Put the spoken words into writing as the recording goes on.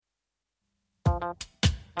This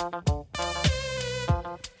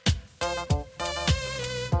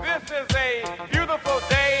is a beautiful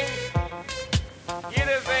day. It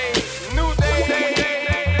is a new day.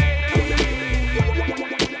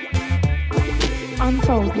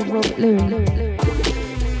 Unfold with Robert Louis.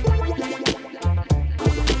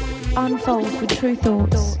 Unfold with True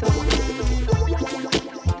Thoughts.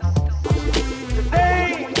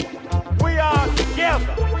 Today we are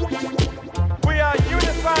together. We are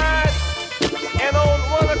unified and on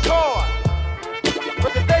one accord.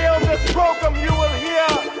 But today on this program you will hear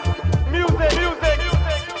music.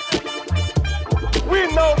 We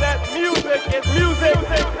know that music is music.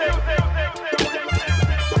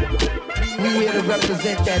 We here to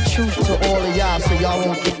represent that truth to all of y'all so y'all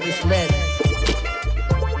won't get misled.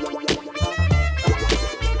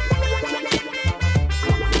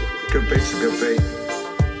 Good bass, good bass.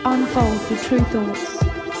 Unfold with True Thoughts.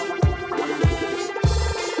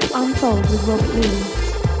 Unfold with Robert Louis.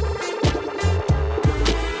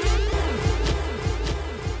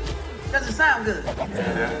 Does it sound good?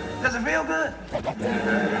 Yeah. Does it feel good?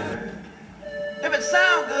 If it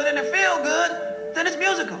sounds good and it feel good, then it's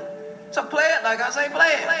musical. So play it like I say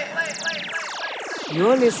play it.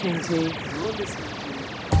 You're listening to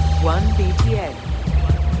 1BTN.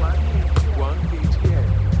 1BTN.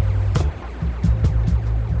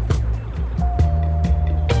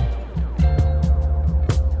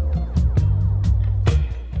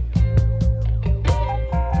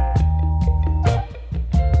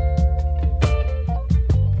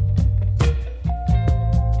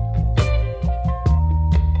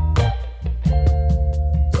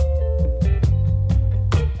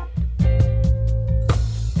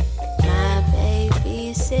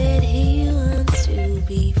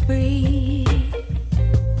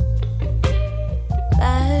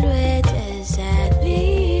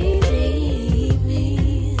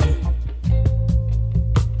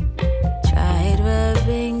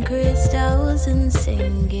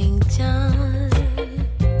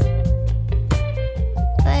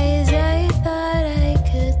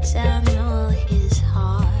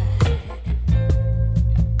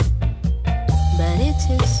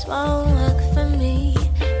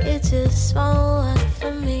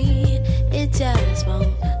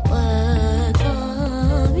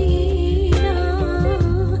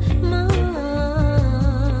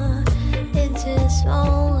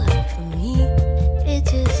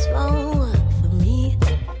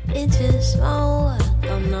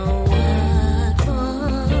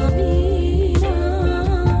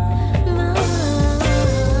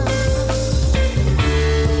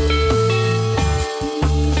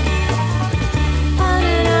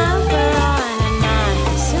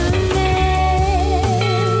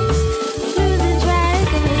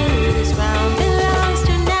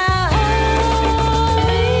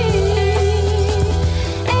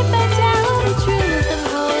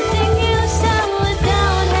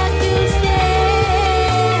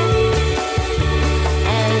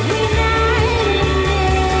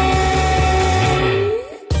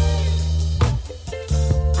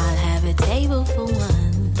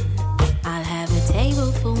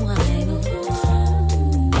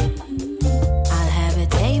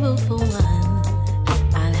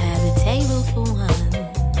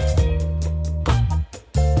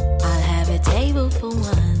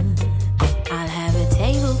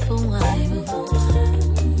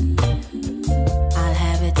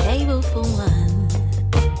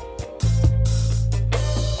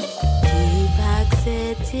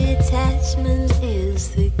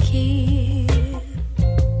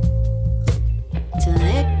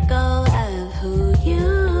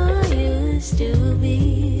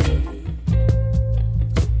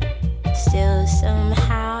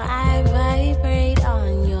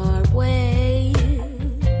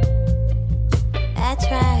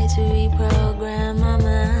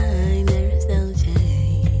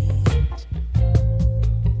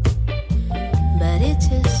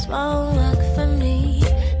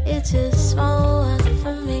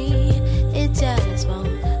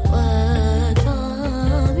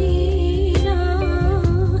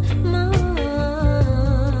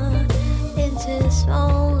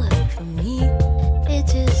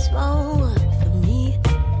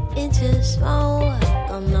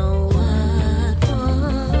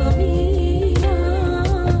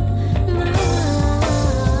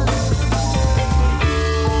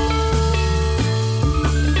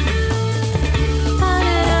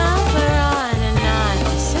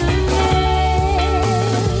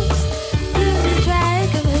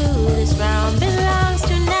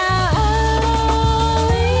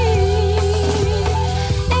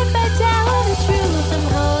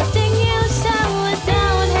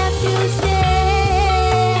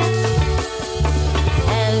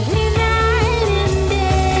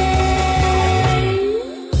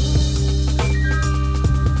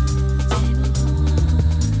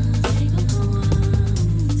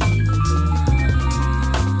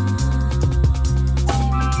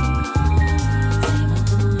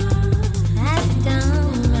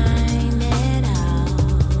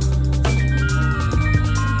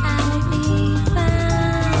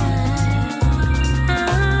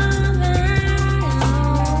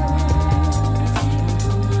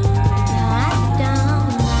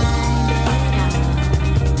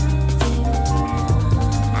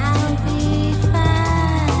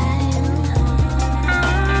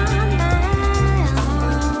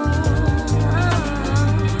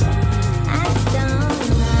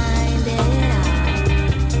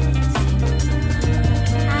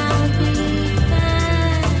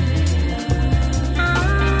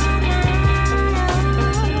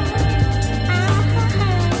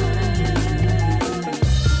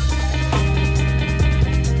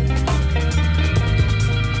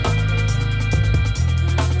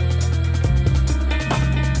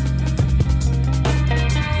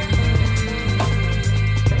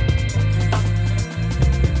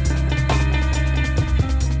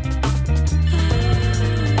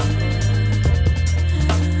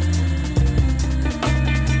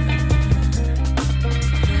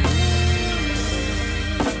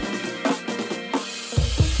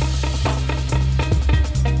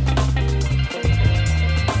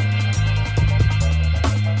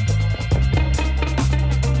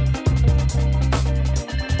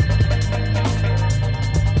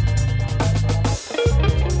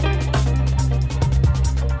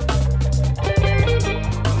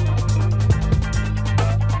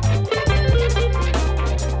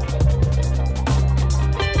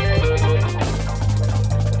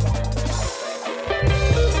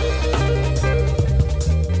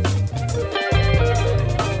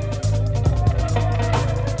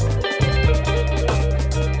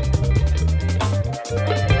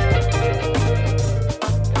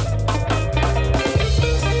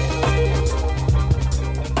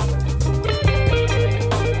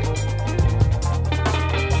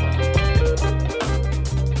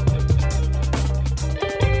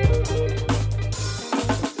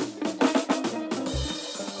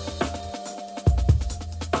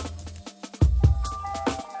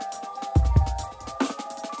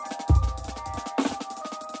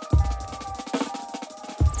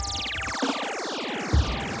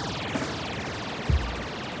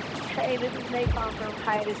 Napalm from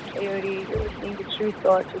Hiatus AOD. You're listening to True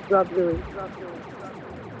Thoughts with Rob Louis.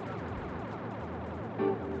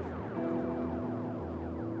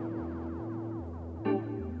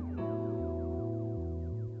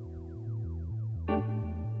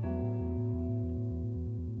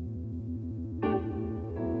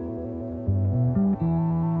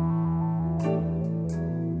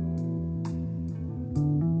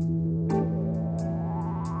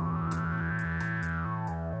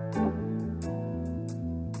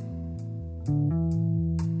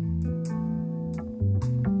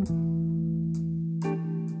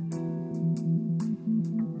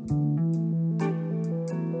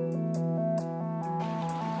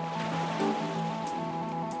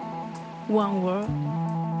 One world,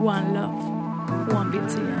 one love, one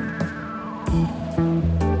BTM.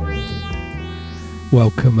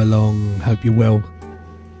 Welcome along, hope you're well.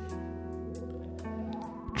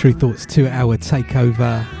 True Thoughts 2-hour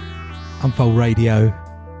takeover, Unfold Radio.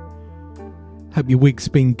 Hope your week's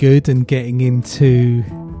been good and getting into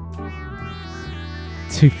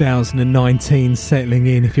 2019, settling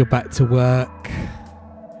in if you're back to work.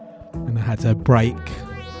 And I had a break.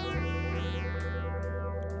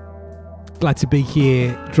 Glad to be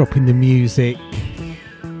here, dropping the music,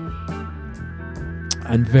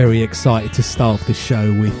 and very excited to start the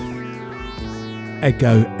show with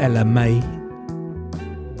Ego Ella May.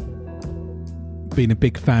 Been a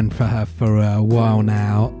big fan for her for a while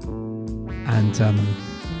now, and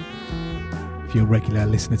if you're a regular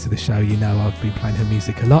listener to the show, you know I've been playing her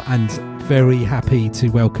music a lot, and very happy to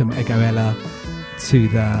welcome Ego Ella to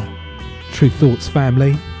the True Thoughts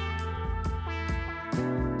family.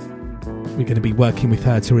 We're going to be working with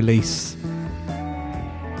her to release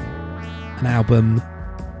an album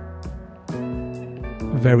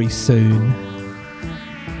very soon.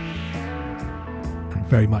 I'm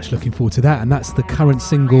very much looking forward to that. And that's the current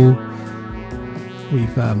single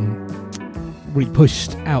we've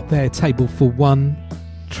re-pushed out there, Table for One,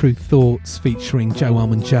 True Thoughts, featuring Joe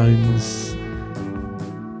Armon-Jones,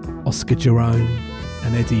 Oscar Jerome,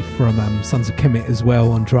 and Eddie from Sons of Kemet as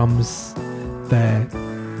well on drums there.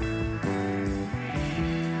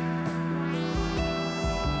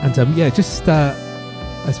 And just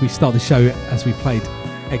as we start the show, as we played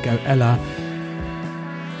Ego Ella,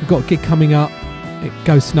 we've got a gig coming up at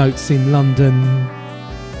Ghost Notes in London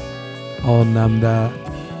on the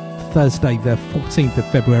Thursday the 14th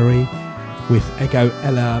of February with Ego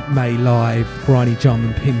Ella May live, Bryony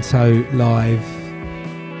Jarman Pinto live.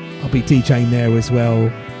 I'll be DJing there as well.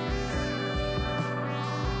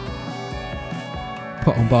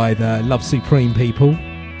 Put on by the Love Supreme people.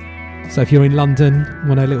 So if you're in London,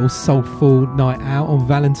 want a little soulful night out on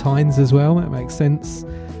Valentine's as well, that makes sense.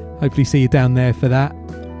 Hopefully see you down there for that.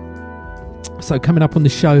 So coming up on the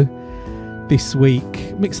show this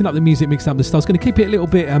week, mixing up the music, mixing up the styles. Going to keep it a little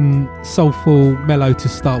bit soulful, mellow to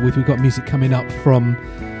start with. We've got music coming up from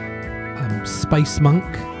Space Monk,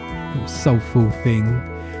 a little soulful thing.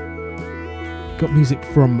 Got music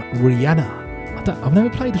from Rihanna. I've never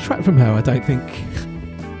played a track from her, I don't think.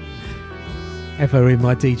 Ever in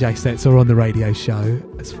my DJ sets or on the radio show,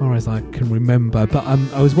 as far as I can remember. But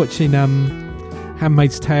I was watching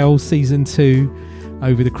Handmaid's Tale season 2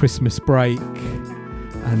 over the Christmas break,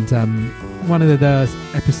 and one of the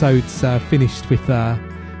episodes finished with a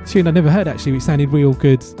tune I never heard actually, which sounded real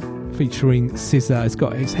good, featuring SZA.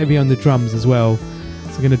 It's heavy on the drums as well,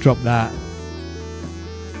 so I'm going to drop that.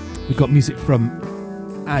 We've got music from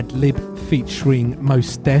Ad-Lib featuring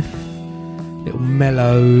Mos Def, little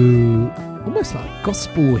mellow, almost like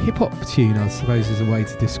gospel hip-hop tune, I suppose is a way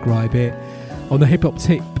to describe it. On the hip-hop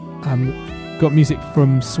tip, got music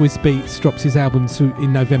from Swizz Beatz, dropped his album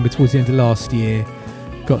in November towards the end of last year.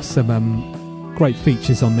 Got some great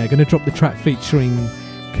features on there. Going to drop the track featuring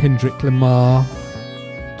Kendrick Lamar,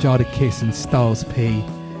 Jadakiss and Styles P.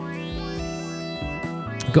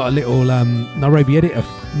 Got a little Nairobi edit of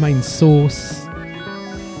Main Source,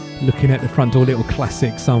 Looking at the Front Door, little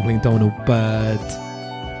classic sampling Donald Byrd,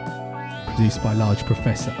 produced by Large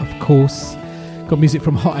Professor, of course. Got music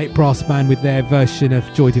from Hot 8 Brass Band with their version of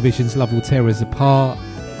Joy Division's Love Will Tear Us Apart,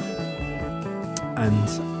 and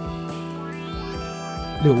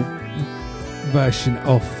a little version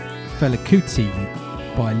of Fela Kuti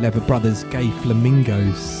by Leather Brothers, Gay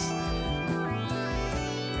Flamingos.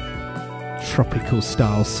 Tropical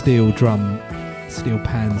style, steel drum, steel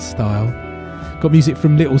pan style. Got music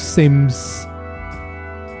from Little Sims,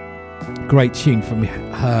 great tune from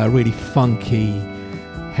her, really funky,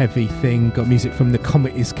 heavy thing. Got music from The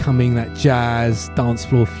Comet Is Coming, that jazz, dance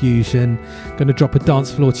floor fusion. Gonna drop a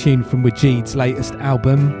dance floor tune from Wajid's latest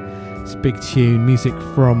album. It's a big tune. Music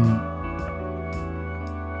from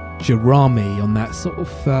Jarami on that sort of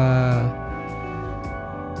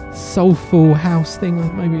soulful house thing.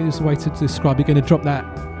 Maybe there's a way to describe it. Going to drop that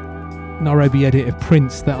Nairobi edit of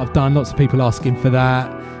Prince that I've done. Lots of people asking for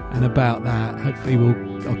that and about that. Hopefully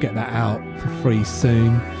I'll get that out for free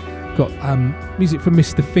soon. Got music from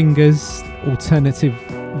Mr. Fingers, alternative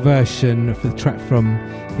version for the track from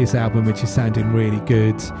his album, which is sounding really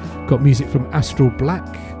good. Got music from Astral Black,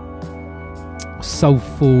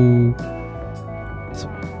 soulful,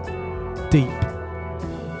 deep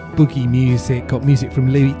boogie music. Got music from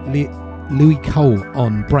Louis Cole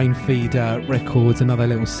on Brain Feeder Records, another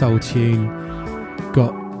little soul tune.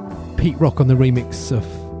 Got Pete Rock on the remix of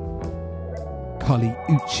Kali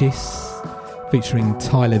Uchis featuring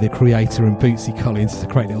Tyler the Creator and Bootsy Collins. It's a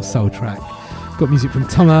great little soul track. Got music from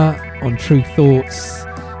Tonga on True Thoughts.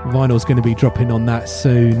 Vinyl's going to be dropping on that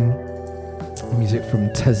soon. Music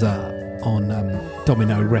from Teza on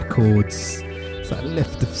Domino Records. It's that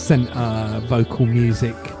left of centre vocal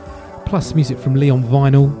music. Plus music from Leon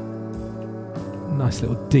Vinyl. Nice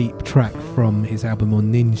little deep track from his album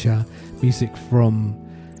on Ninja. Music from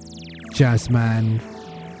Jazzman,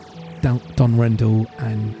 Don Rendell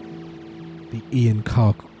and the Ian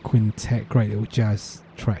Carr Quintet. Great little jazz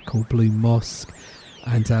track called Blue Mosque.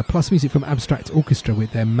 And plus music from Abstract Orchestra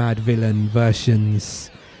with their Mad Villain versions.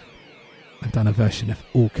 I've done a version of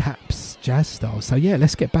all caps jazz style. So yeah,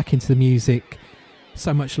 let's get back into the music.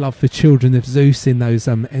 So much love for Children of Zeus in those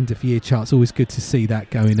end of year charts. Always good to see that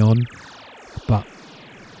going on. But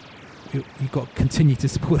you've got to continue to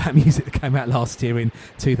support that music that came out last year in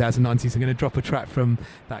 2019. So I'm going to drop a track from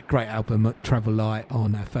that great album Travel Light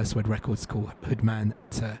on First Word Records called Hoodman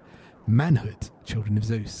to Manhood, Children of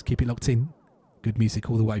Zeus. Keep it locked in. Good music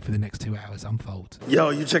all the way for the next 2 hours. Unfold. Yo,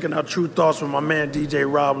 you checking out True Thoughts with my man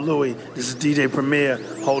DJ Rob Louie. This is DJ Premier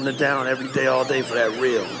holding it down every day, all day for that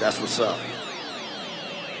real. That's what's up.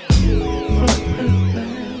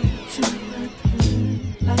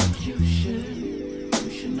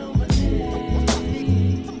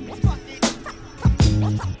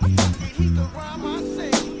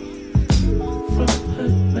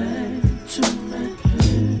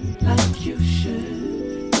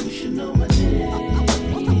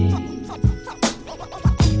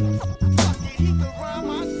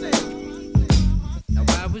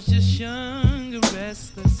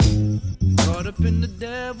 In the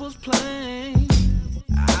devil's plane,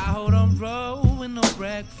 I hold on roll with no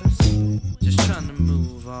breakfast, just trying to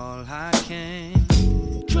move all I can.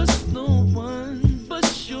 Trust no one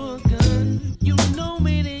but your gun. You know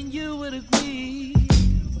me, then you would agree.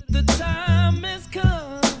 The time has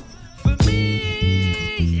come for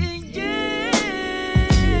me, yeah.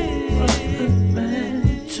 From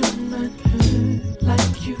hoodman to manhood,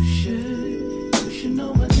 like you should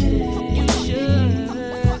know my name. You should.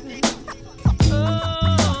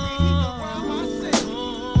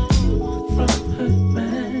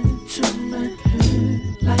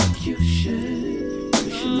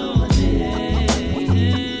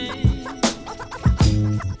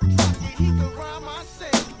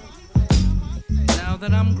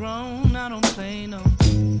 That I'm grown, I don't play no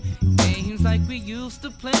games like we used to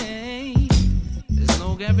play. There's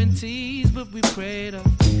no guarantees, but we pray to.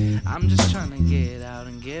 I'm just trying to get out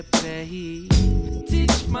and get paid.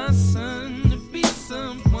 Teach my son to be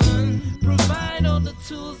someone. Provide all the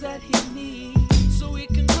tools that he needs, so he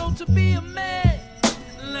can grow to be a man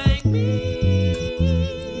like me.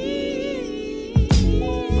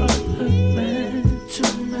 From hoodman to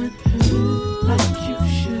manhood, like you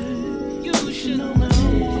should. You should know my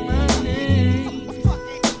name.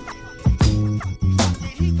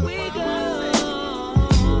 We go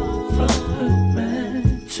from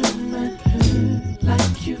hoodman to manhood,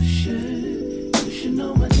 like you should. You should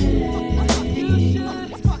know my name. You should.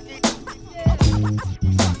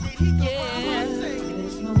 Yeah.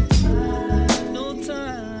 There's no time.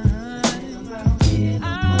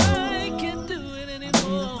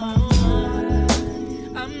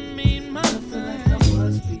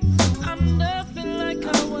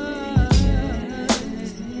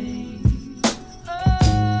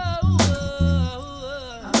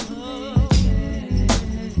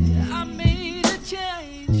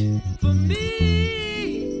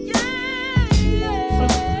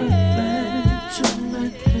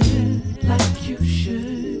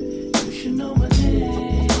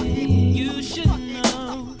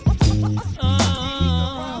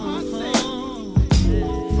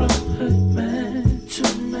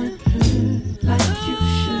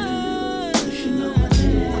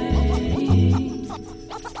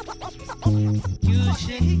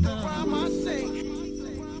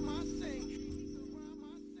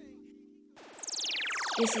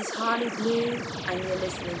 This is Harley Blue, and you're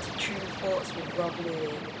listening to True Thoughts with Rob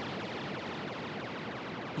Louie.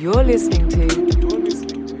 You're listening to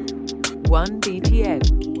 1BTN.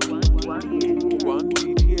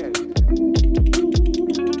 1BTN.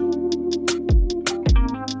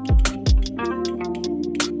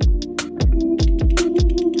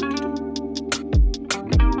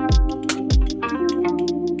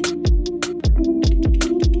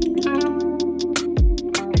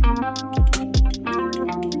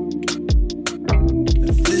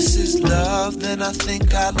 Then I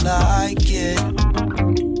think I like it.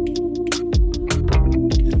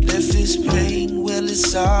 And if it's pain, well,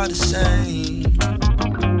 it's all the same.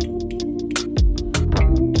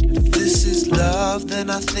 If this is love, then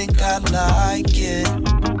I think I like it.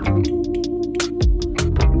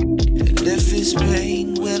 And if it's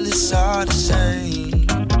pain, well, it's all the same.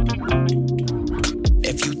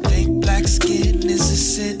 If you think black skin is a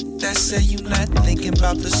sin, that say you not thinking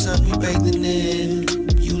about the sun we bathing in.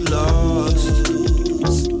 You lost.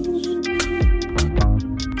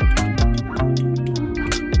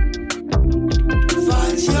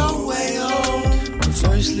 Find your way home.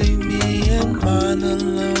 First leave me and mine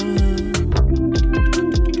alone.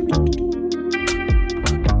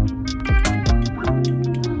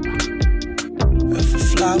 If a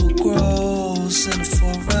flower grows in the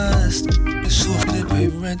forest, it's who they pay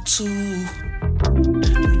rent to.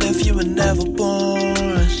 And if you were never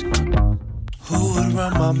born, who would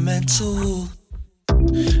run my mental?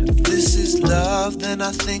 If this is love, then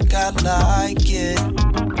I think I like it.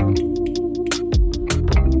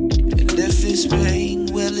 And if it's pain,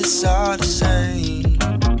 well, it's all the same.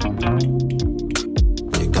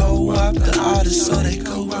 They go up the artists, so they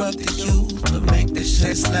corrupt the youth. But make this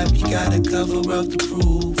shit slap, you gotta cover up the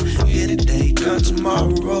proof. Here today, come tomorrow,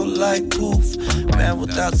 roll like poof. Man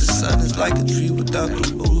without the sun is like a tree without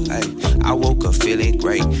the roof. Ay, I woke up feeling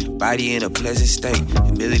great, body in a pleasant state,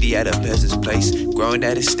 humility at a peasant's place, growing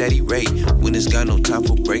at a steady rate. Winners got no time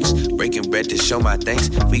for breaks, breaking bread to show my thanks.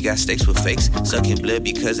 We got steaks with fakes, sucking blood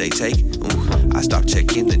because they take. I stopped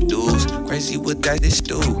checking the news, crazy what that is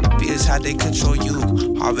do. Fears how they control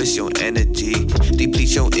you, harvest your energy,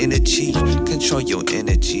 deplete your energy, control your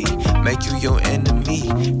energy, make you your enemy.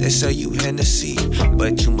 They sell you Hennessy,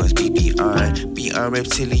 but you must be beyond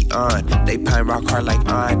reptilian. They pine rock hard like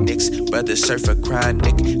onyx, brothers surf a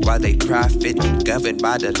chronic while they profit, governed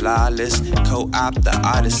by the lawless, co-opt the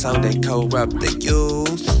artists so they corrupt the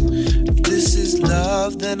youth. If this is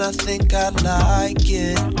love, then I think I like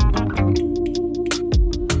it.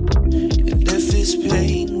 And if it's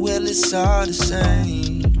pain, well, it's all the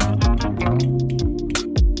same.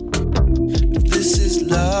 If this is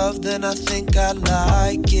love, then I think I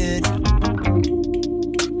like it.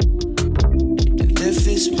 And if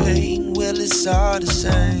it's pain, well, it's all the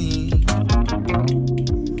same.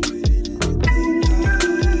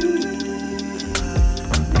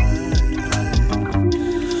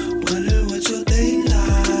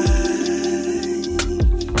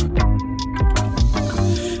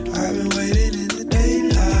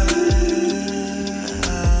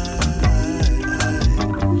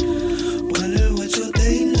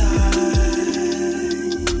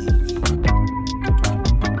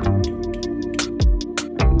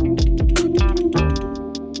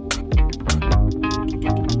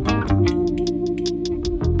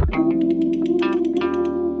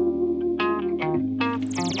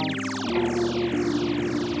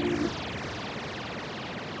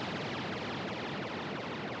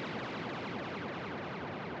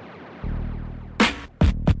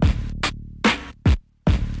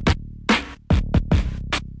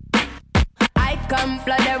 Come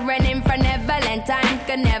fluttering in for Neverland, time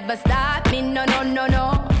can never stop me, no, no, no,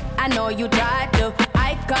 no. I know you try to.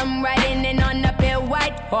 I come riding in on a pale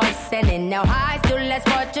white horse, selling now high, still less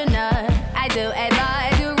fortunate. I do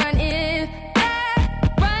advise you run in,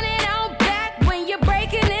 run it on back when you're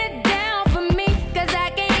breaking it down for me, cause I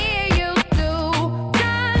can hear you 2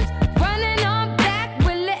 times. Running on back,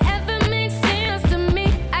 will it ever make sense to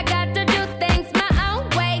me? I got to do things my own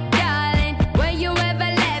way, darling. Will you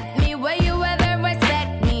ever let me? Will you ever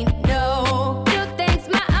respect me? No. Do things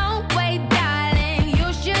my own way, darling.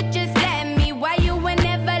 You should just let me. Why you will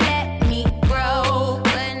never let me grow?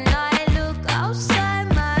 When I look outside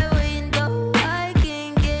my window, I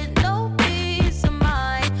can't get no peace of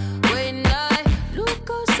mind. When I look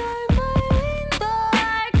outside my window,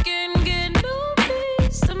 I can't get no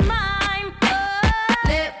peace of mind.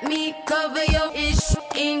 Let me cover your issue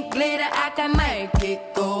in glitter, I can make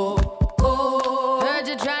it go. Heard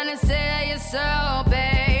you trying to sell your soul,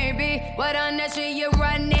 baby. What on that shit you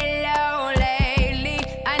running low lately?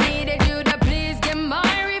 I needed you to please give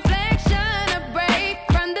my reflection a break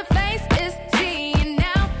from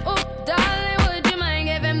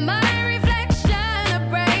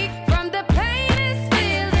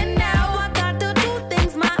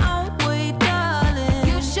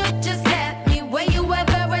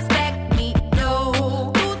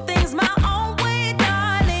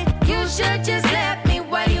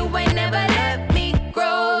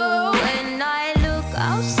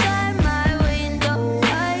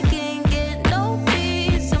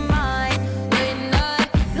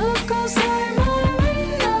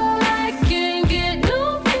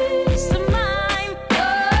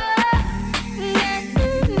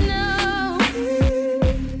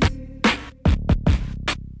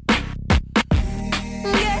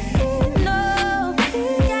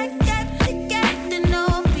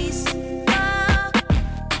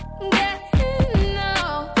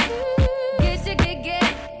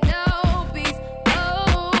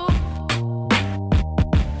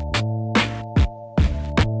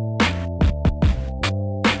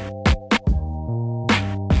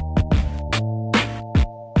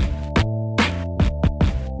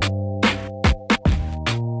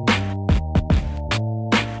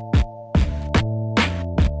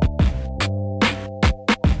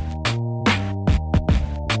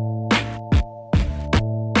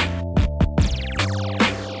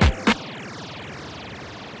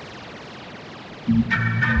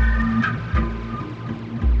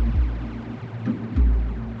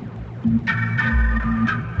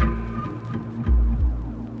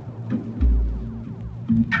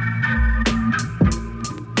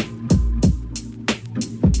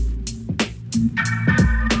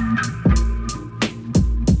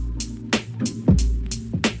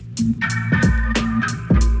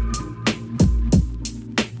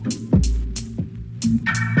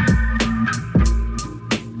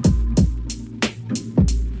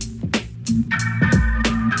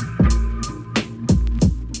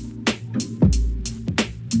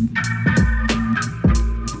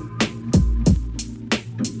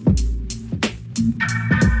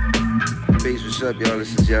What's up, y'all?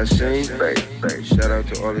 This is Yasin. Shout out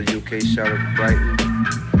to all the UK, shout out to Brighton.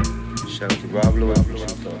 Shout out to Rob Lewis.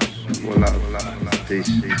 One love. Peace.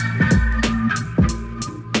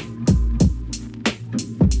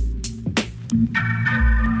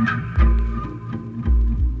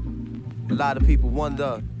 A lot of people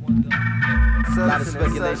wonder, a lot of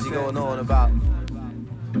speculation going on about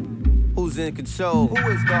who's in control, who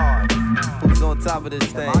is God, who's on top of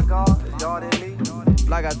this thing. Am I God? Is God in me?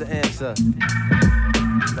 I got the answer.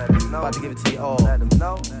 About to give it to you all.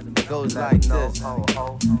 It goes like this.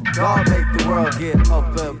 God make the world get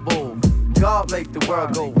up and move. God make the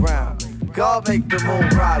world go round. God make the moon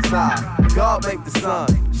rise high. God make the sun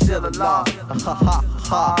chill along. Ha ha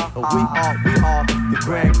ha. We are the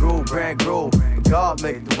grand groove. God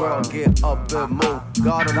make the world get up and move.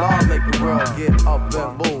 God alone make the world get up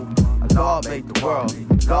and move. God make the world.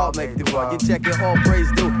 God make the world. You check it, all praise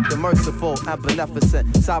due. The merciful and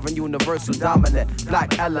beneficent, sovereign, universal, dominant,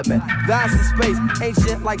 black element. Vast in space,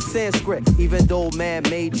 ancient like Sanskrit. Even though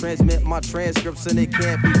man-made, transmit my transcripts and it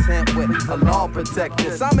can't be tampered with. A law protect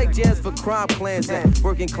this. I make jams for crime clans and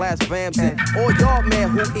working class fams and all y'all man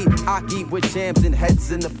who eat aki with jams and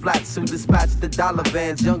heads in the flats who dispatch the dollar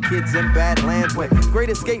vans. Young kids in bad lands with great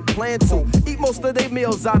escape plan to eat most of their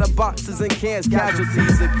meals out of boxes and cans.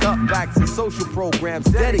 Casualties and cutbacks and social programs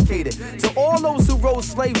dedicated to all those who rode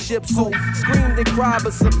slave ships who screamed and cried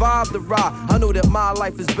but survived the ride. I know that my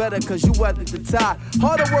life is better cause you weathered the tide.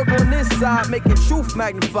 Harder work on this side, making truth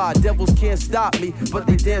magnified. Devils can't stop me, but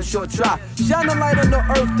they damn sure try. Shine a light on the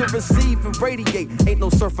earth to receive and radiate. Ain't no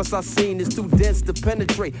surface I seen is too dense to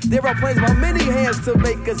penetrate. There are plans by many hands to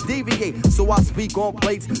make us deviate. So I speak on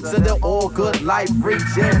plates so they're all good life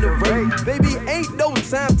regenerate. Baby, ain't no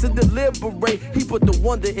time to deliberate. He put the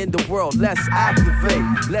wonder in the world. Let's activate.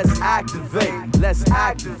 Let's activate, let's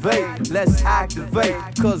activate, let's activate.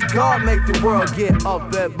 Cause God make the world get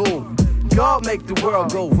up and move. God make the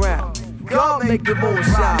world go round. God make the moon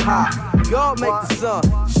shine high. God make the sun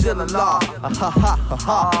chill along. Ha ha ha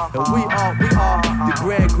ha. And we are the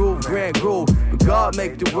grand groove. God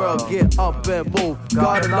make the world get up and move.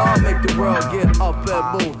 God alone make the world get up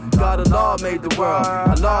and move. God alone made the world.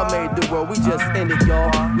 Allah made the world. We just in it,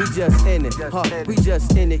 y'all. We just in it. Huh. We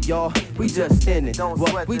just in it, y'all. We just in it.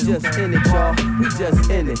 What? We just in it, y'all. We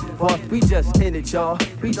just in it. What? We just in it, y'all.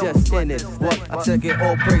 We just in it. What? I take it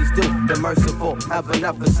all praise due. The merciful and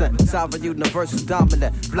beneficent, sovereign, universal,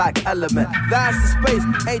 dominant, black element. Vast in space,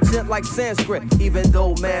 ancient like Sanskrit. Even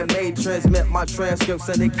though man-made, transmit my transcripts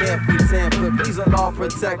and it can't be tampered. Please Allah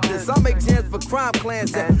protect this. I make jams for crime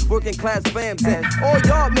clans and working class fams and all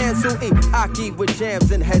y'all mans who eat aki with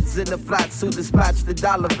jams and heads in the flats who dispatch the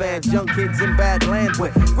dollar vans. Young kids in bad lands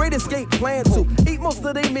with great escape plans who eat most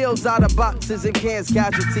of their meals out of boxes and cans.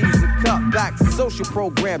 Casualties and cutbacks, social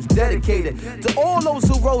programs dedicated to all those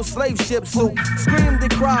who rode slave ships who screamed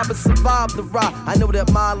and cried but survived the ride. I know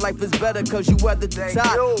that my life is better cause you weathered the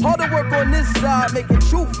tide. Harder work on this side, making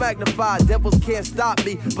truth magnified. Devils can't stop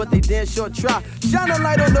me, but they damn sure try. Shine a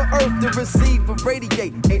light on the earth to receive and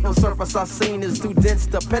radiate. Ain't no surface I seen is too dense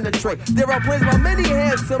to penetrate. There are plans by many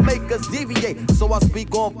hands to make us deviate. So I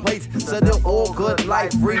speak on plates so they're all good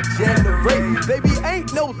life regenerate. Baby,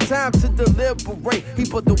 ain't no time to deliberate. He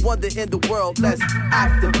put the wonder in the world. Let's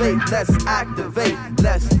activate, let's activate,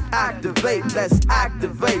 let's activate, let's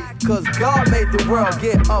activate. Cause God made the world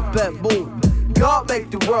get up and move. God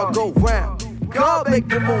make the world go round. God make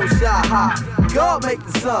the moon shine high. God make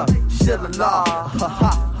the sun chill along. Ha ha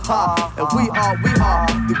ha. And we are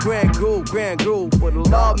the grand groove. But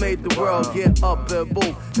Allah made the world get up and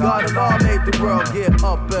move. God Allah made the world get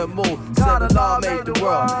up and move. Said Allah made the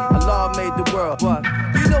world. Allah made the world. But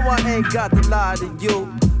you know I ain't got to lie to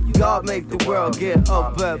you. God make the world get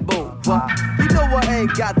up and move. But you know I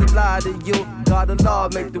ain't got to lie to you. God the law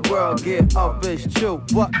make the world get up, it's true.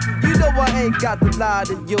 But you know I ain't got to lie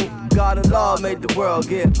to you. God the law made the world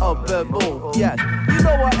get up and boom. Yes, you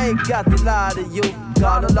know I ain't got to lie to you.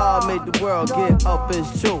 God the law made the world get up,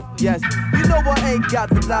 it's true. Yes, you know I ain't got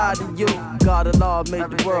to lie to you. God the law made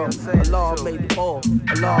the world, Allah made it all.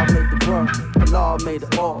 Allah made the world, Allah made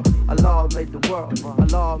it all. Allah made the world,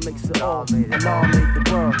 Allah makes it all. Allah made the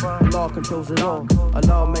world, Allah controls it all.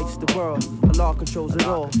 Allah makes the world, Allah controls it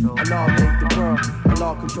all. Allah made the world,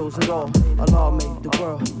 Allah controls it all. Allah made the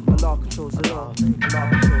world, Allah controls it all. Allah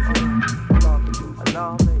controls it all. Allah controls it all.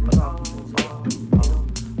 Allah made it all.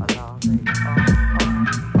 Allah made it all.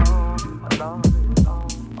 Allah made it all.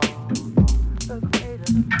 The creator.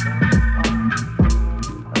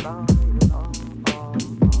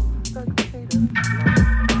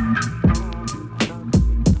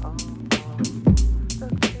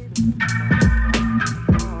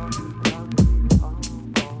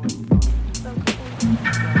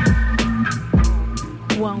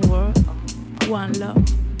 One world, one love,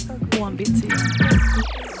 one BT.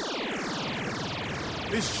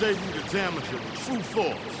 It's J.U. the Damager with True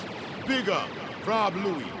Thoughts. Big up, Rob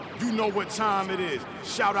Louie. You know what time it is.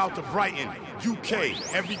 Shout out to Brighton, UK,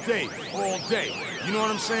 every day, all day. You know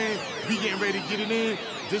what I'm saying? We getting ready to get it in.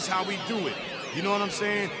 This how we do it. You know what I'm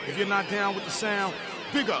saying? If you're not down with the sound,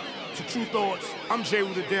 big up to True Thoughts. I'm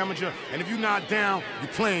J.U. the Damager. And if you're not down,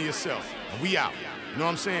 you're playing yourself. And we out. You know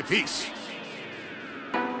what I'm saying? Peace.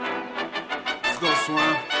 Go,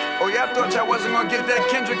 Swan. Oh, y'all thought y'all wasn't gonna get that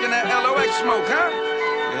Kendrick and that LOX smoke, huh?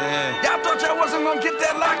 Yeah. Y'all thought y'all wasn't gonna get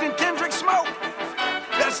that Locked and Kendrick smoke?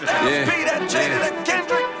 That Styles P, that Jada, that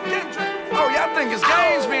Kendrick. Oh, y'all think it's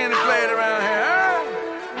games being played around here, huh?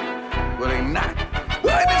 Well, they not.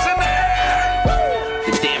 Ladies in the air.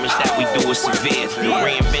 The damage that we do is severe. The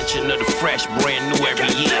reinvention of the fresh, brand new every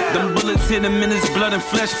year. Them bullets hit him in his blood and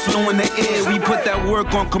flesh flew in the air. We put that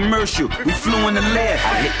work on commercial. We flew in the lead.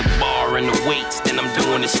 I hit the bar and the weights, then I'm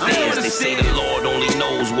doing the stairs. They say the Lord only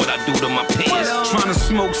knows what I do to my peers. Trying to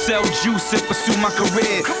smoke, sell juice, and pursue my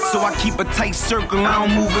career. So I keep a tight circle, I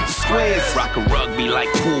don't move with the squares. Rock a rugby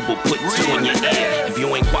like pool, but put two in your ear. If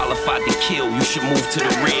you ain't qualified to kill, you should move to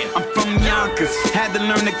the rear. I'm from Yonkers, had to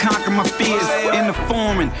learn to conquer my fears. In the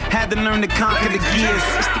foreign, had to learn to conquer the gears.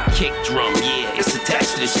 It's the kick drum, yeah, it's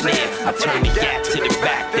attached to the snare. I turn the gap to the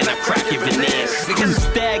back, then I crack your veneers. I'm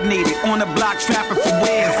stagnated on the block trapping for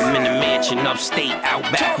wares. I'm in the mansion upstate, out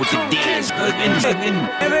back with the deers.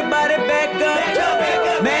 Everybody back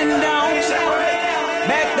up, man down.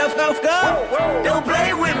 Back the fuck up, don't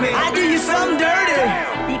play with me. I do you something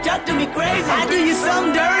dirty. You talk to me crazy. I do you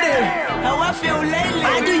something dirty. How I feel lately.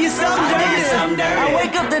 I do you something dirty. I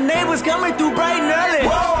wake up, the neighbors coming through bright and early.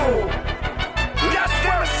 Whoa.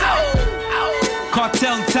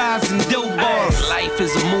 Cartel ties and dope bars. Life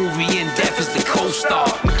is a movie and death is the co-star.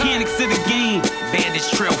 Mechanics of the game.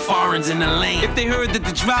 Bandits trail foreigns in the lane. If they heard that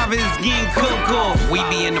the driver is getting cooked off, we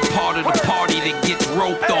be in the part of the party that gets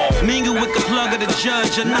roped off. Mingle with the plug of the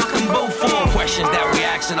judge and knock them both off. Questions that we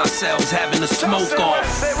asking ourselves, having a smoke off.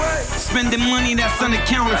 Spending money that's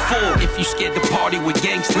unaccounted for. If you scared to party with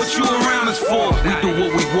gangsters, what you around us for? We do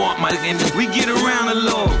what we want, my nigga. We get around the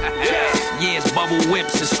law. Yeah, it's bubble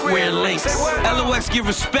whips and square links. LOX give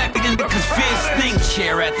respect again because fear stinks.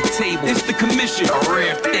 Chair at the table, it's the commission, a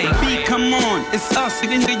rare thing. B, come on, it's us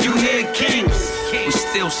again that you hear kings. We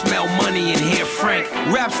still smell money and hear Frank.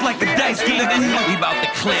 Raps like a dice game, we about to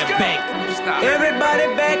clear bank. Everybody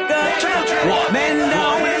back up, what? Man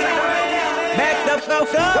down. Back the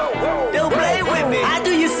fuck up, don't play with me. I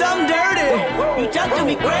do you something dirty. You talk to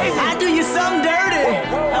me crazy. I do you something dirty.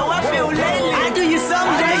 How I feel lately. I do you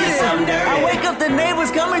something dirty. I wake up, the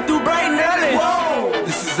neighbors coming through bright and early. Whoa.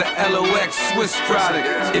 This is a LOX Swiss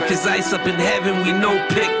product. If it's ice up in heaven, we know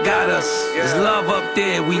Pick got us. There's love up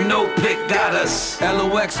there, we know Pick got us.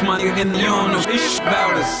 LOX, my nigga, and you don't know shit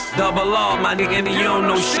about us. Double R, my nigga, and you don't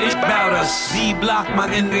know shit about us. D-Block, my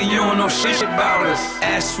nigga, you don't know shit about us.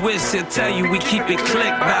 Ask Swiss, he'll tell you we keep it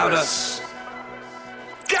click about us.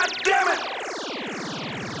 God damn it!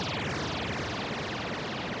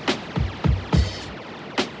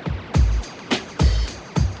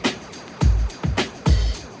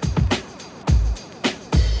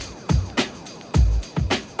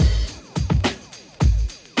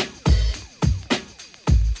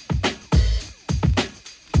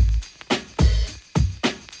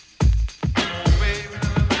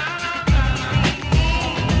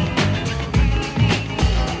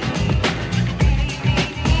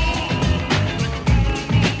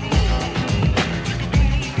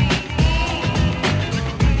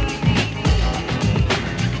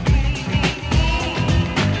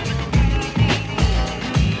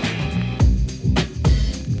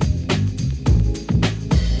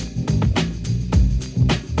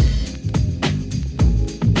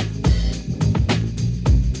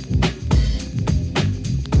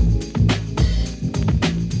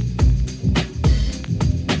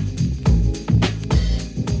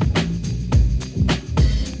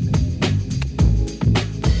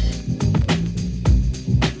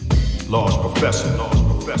 Large Professor.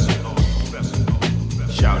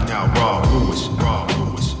 Shouting out Rob Lewis.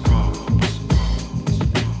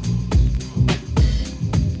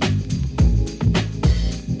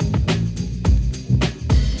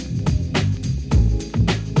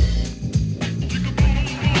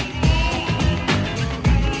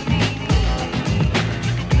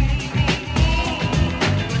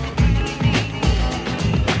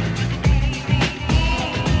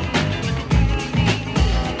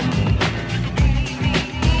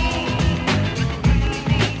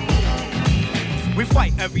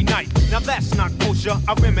 Every night, now that's not kosher.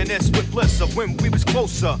 I reminisce with bliss of when we was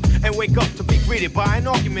closer and wake up to be greeted by an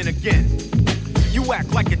argument again. You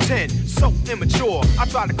act like a 10, so immature. I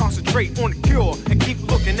try to concentrate on the cure and keep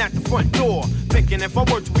looking at the front door, thinking if I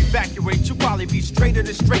were to evacuate, you'd probably be straighter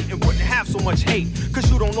than straight and wouldn't have so much hate. Cause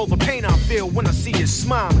you don't know the pain I feel when I see you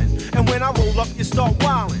smiling. And when I roll up, you start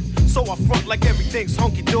wilding. So I front like everything's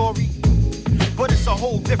hunky-dory, but it's a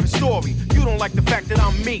whole different story. You don't like the fact that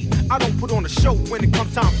I'm me. I don't put on a show when it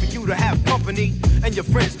comes time for you to have company. And your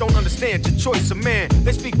friends don't understand your choice of man.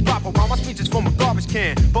 They speak proper while my speech is from a garbage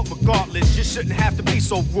can. But regardless, you shouldn't have to be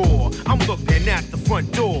so raw. I'm looking at the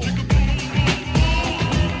front door.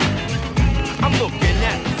 I'm looking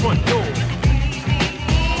at the front door.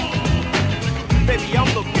 Baby,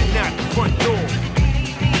 I'm looking at the front door.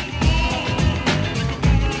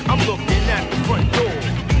 I'm looking at the front door.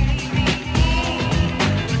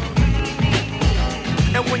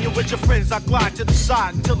 And when you're with your friends, I glide to the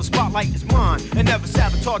side until the spotlight is mine and never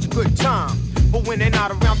sabotage a good time. But when they're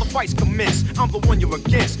not around, the fights commence. I'm the one you're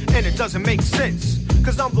against, and it doesn't make sense.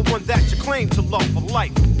 Cause I'm the one that you claim to love for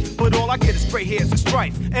life. But all I get is gray hairs and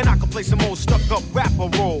strife. And I can play some old stuck-up rapper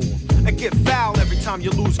role and get foul every time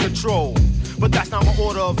you lose control. But that's not my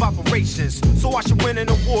order of operations. So I should win an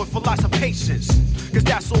award for lots of patience. Cause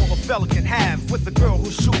that's all a fella can have with a girl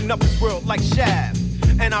who's shooting up his world like Shaft.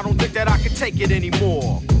 And I don't think that I can take it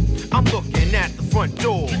anymore. I'm looking at the front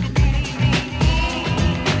door.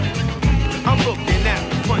 I'm looking at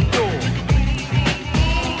the front door.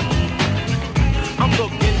 I'm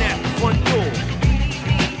looking at the front door.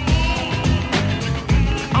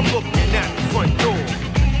 I'm looking at the front door.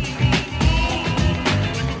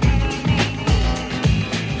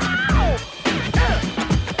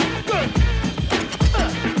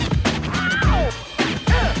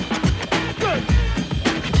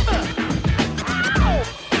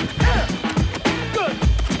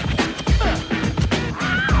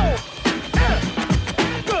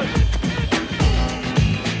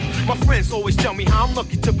 Always tell me how I'm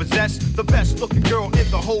lucky to possess the best looking girl in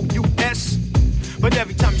the whole U.S. But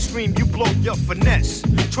every time you scream, you blow your finesse,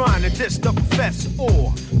 trying to diss the professor.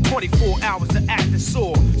 Or 24 hours of acting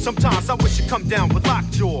sore. Sometimes I wish you'd come down with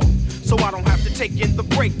lockjaw, so I don't have to take in the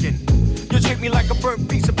breaking. You treat me like a burnt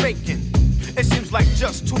piece of bacon. It seems like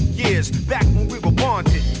just 2 years back when we were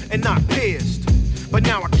bonded and not pierced. But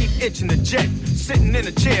now I keep itching the jet, sitting in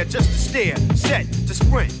a chair just to stare, set to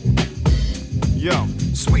sprint. Yo,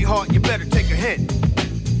 sweetheart, you better take a hint.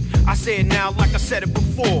 I say it now like I said it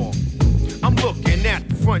before. I'm looking at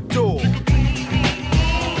the front door.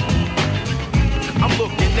 I'm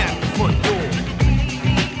looking at the front door.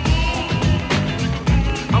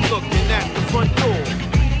 I'm looking at the front door.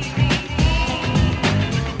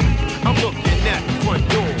 I'm looking at the front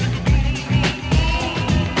door.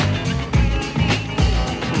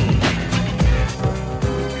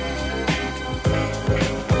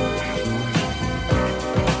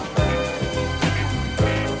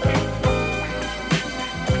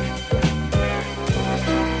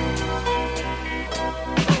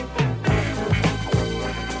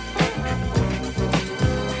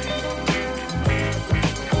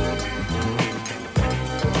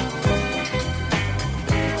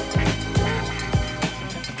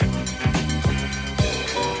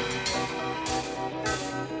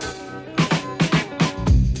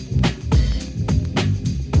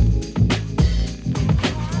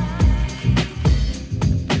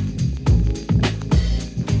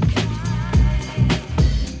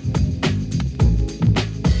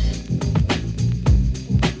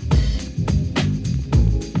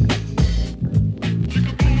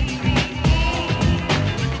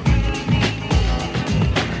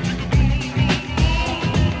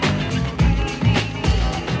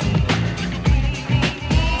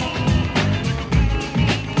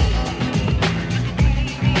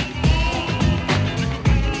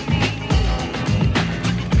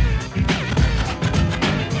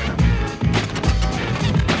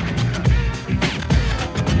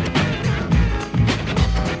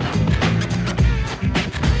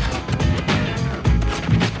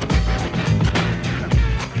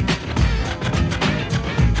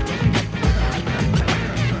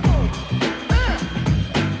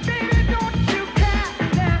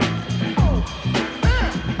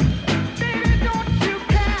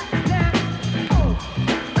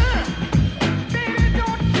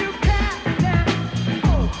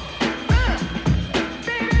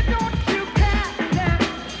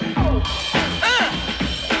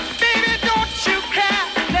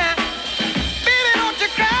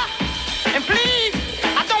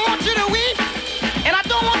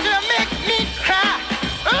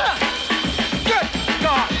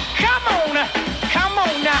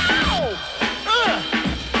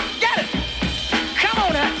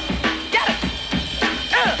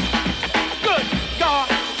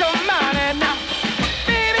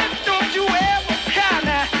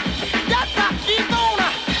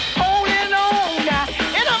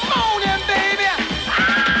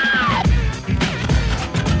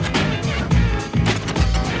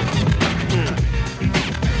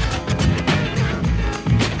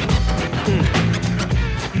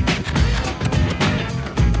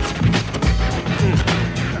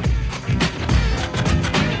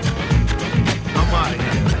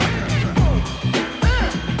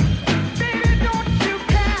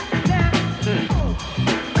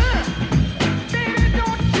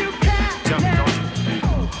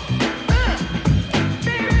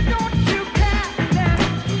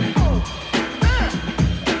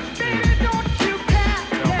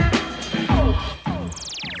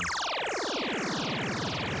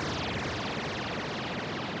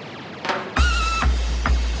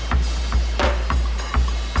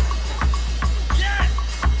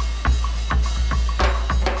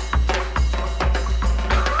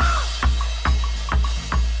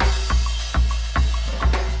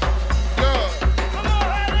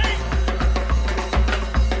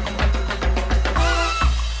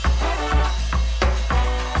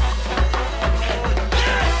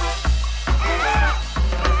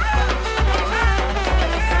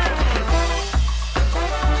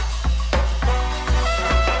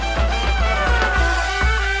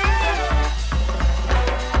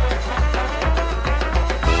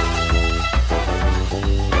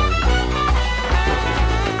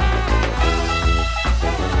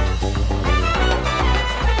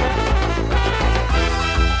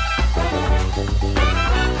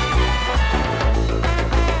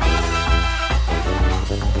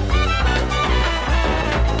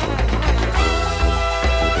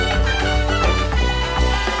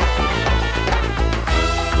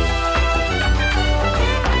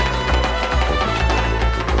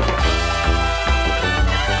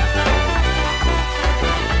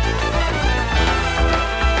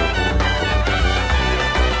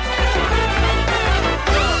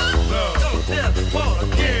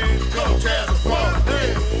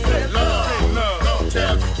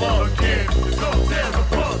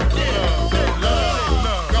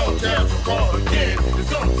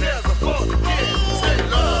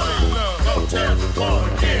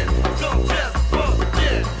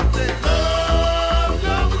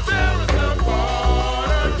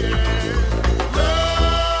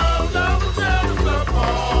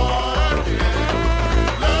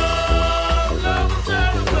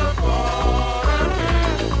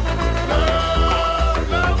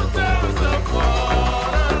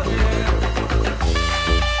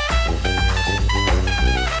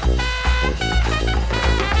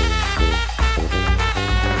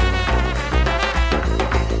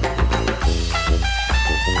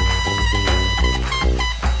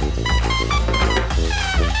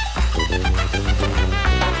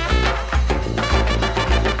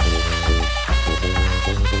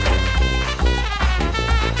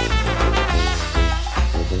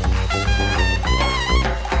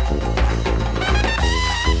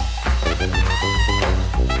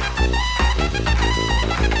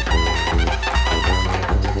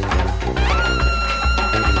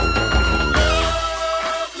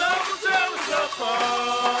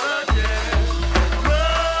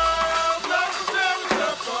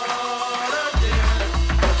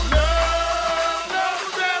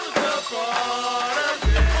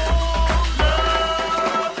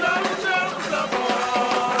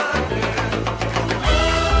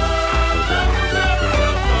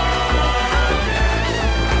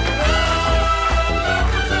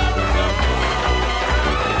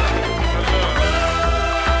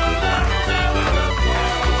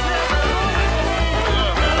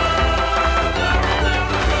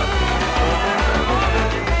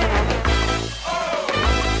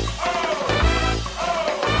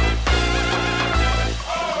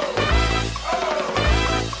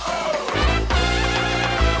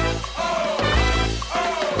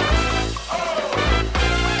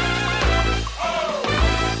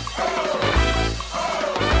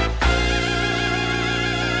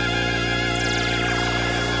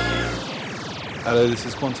 Hello, this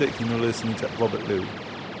is Quantic and you're listening to Robert Louis.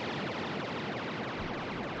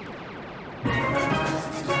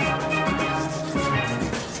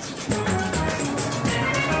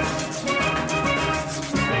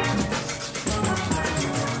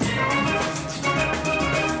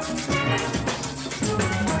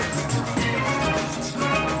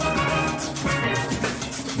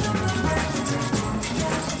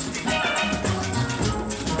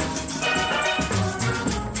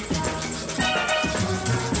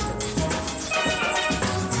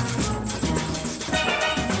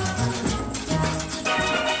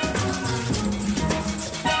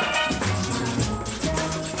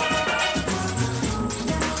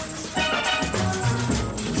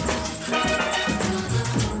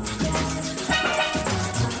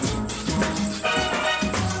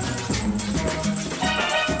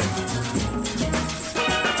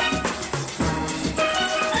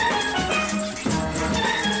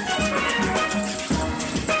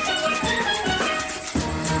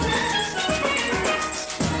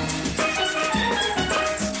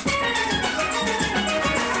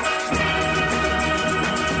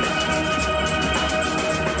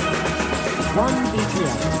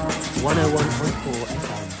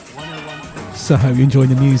 So I hope you're enjoying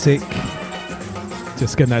the music.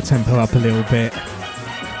 Just getting that tempo up a little bit.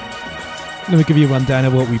 Let me give you a rundown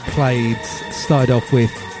of what we played. Started off with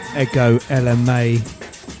Ego LMA,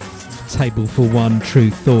 Table for One, True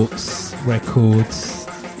Thoughts records.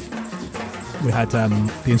 We had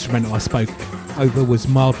the instrumental I spoke over was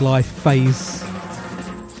Mildlife Phase,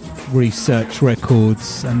 Research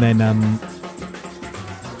records, and then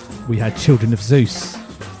we had Children of Zeus,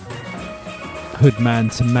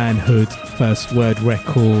 Hoodman to Manhood, First Word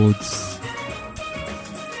records,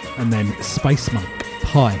 and then Space Monk,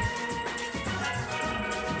 Pi,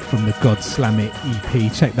 from the God Slam It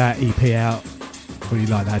EP. Check that EP out, really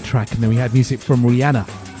like that track. And then we had music from Rihanna,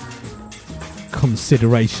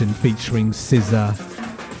 Consideration featuring SZA.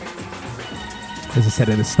 As I said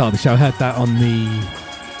at the start of the show, I heard that on the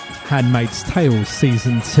Handmaid's Tale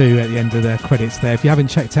Season 2 at the end of the credits there. If you haven't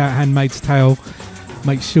checked out Handmaid's Tale,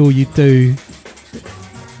 make sure you do.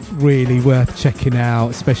 Really worth checking out,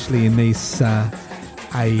 especially in this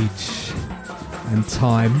age and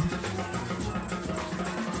time.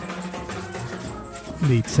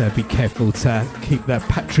 Need to be careful to keep the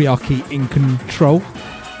patriarchy in control.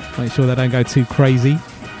 Make sure they don't go too crazy.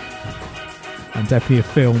 And definitely a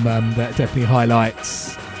film that definitely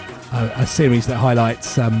highlights a series that highlights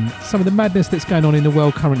some of the madness that's going on in the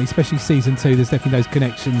world currently, especially season 2. There's definitely those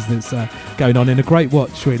connections that's going on, in a great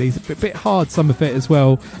watch really. It's a bit hard, some of it as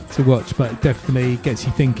well, to watch, but it definitely gets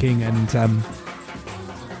you thinking. And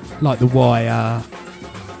like The Wire,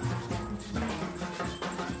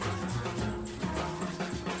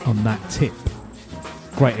 on that tip,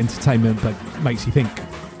 great entertainment but makes you think.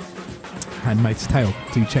 Handmaid's Tale,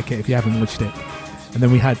 do check it if you haven't watched it. And then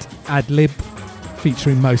we had Ad-Lib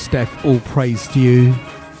featuring Mos Def, All Praise Due,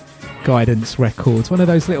 Guidance Records. One of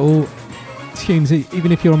those little tunes,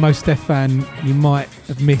 even if you're a Mos Def fan, you might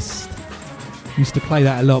have missed. Used to play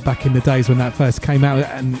that a lot back in the days when that first came out,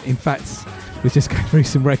 and in fact we're just going through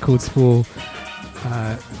some records for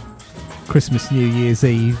Christmas, New Year's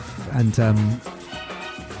Eve, and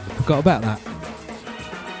forgot about that.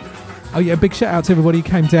 Oh yeah, big shout out to everybody who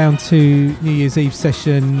came down to New Year's Eve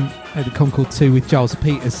session at the Concord 2 with Giles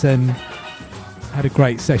Peterson. Had a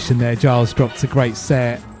great session there. Giles dropped a great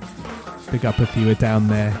set. Big up if you were down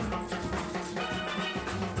there.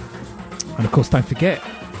 And of course, don't forget,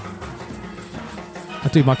 I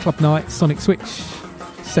do my club night, Sonic Switch,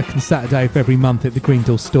 second Saturday of every month at the Green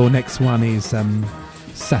Door store. Next one is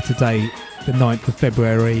Saturday the 9th of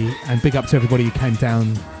February. And big up to everybody who came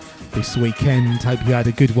down this weekend. Hope you had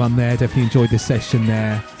a good one there. Definitely enjoyed the session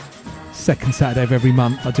there. Second Saturday of every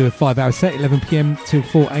month. I do a 5-hour set, 11 PM till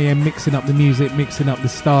 4 AM, mixing up the music, mixing up the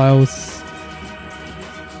styles.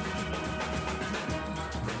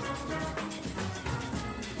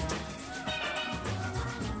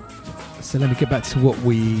 So let me get back to what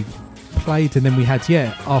we played. And then we had,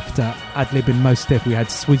 after Ad-Lib and Mos Def, we had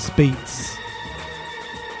Swizz Beatz,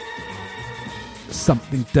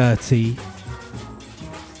 Something Dirty,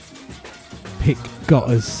 Pick Got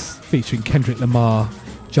Us featuring Kendrick Lamar,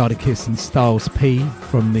 Jadakiss and Styles P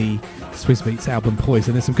from the Swizz Beatz album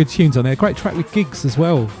Poison. There's some good tunes on there. Great track with Gigs as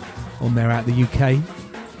well on there out the UK.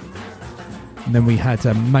 And then we had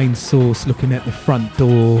Main Source, Looking at the Front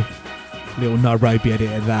Door, little Nairobi edit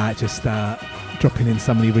of that, just dropping in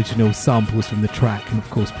some of the original samples from the track, and of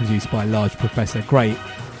course produced by Large Professor. Great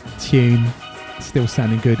tune, still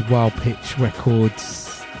sounding good. Wild Pitch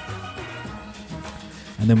Records.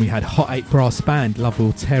 And then we had Hot 8 Brass Band, Love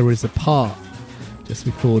Will Tear Us Apart, Just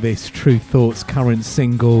before this, True Thoughts current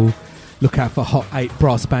single. Look out for Hot 8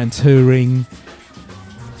 brass band touring.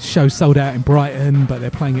 Show sold out in Brighton, but they're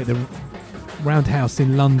playing at the Roundhouse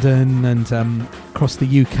in London and across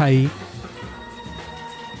the UK.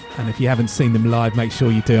 And if you haven't seen them live, make sure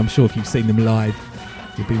you do. I'm sure if you've seen them live,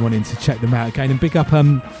 you'll be wanting to check them out again. And big up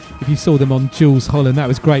if you saw them on Jules Holland, that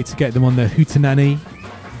was great to get them on the Hootenanny.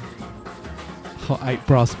 Hot 8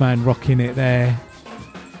 brass band rocking it there.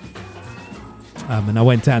 And I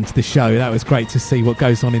went down to the show. That was great to see what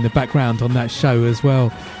goes on in the background on that show as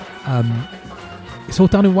well. It's all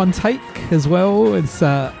done in one take as well. It's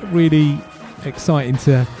really exciting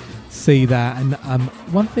to see that. And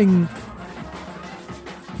one thing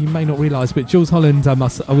you may not realise, but Jules Holland, I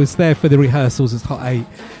was there for the rehearsals as Hot 8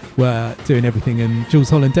 were doing everything, and Jules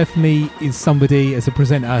Holland definitely is somebody as a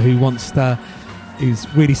presenter who's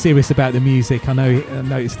really serious about the music. I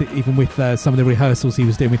noticed that even with some of the rehearsals he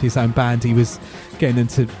was doing with his own band, he was getting them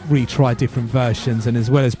to retry different versions, and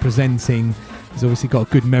as well as presenting, he's obviously got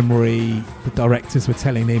a good memory. The directors were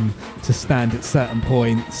telling him to stand at certain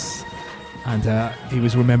points, and he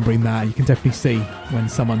was remembering that. You can definitely see when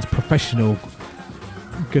someone's professional,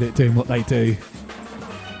 good at doing what they do.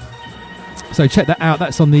 So check that out.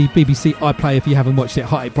 That's on the BBC iPlayer if you haven't watched it.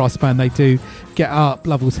 Hot 8 brass band, they do Get Up,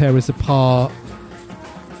 Love Will Tear Us Apart,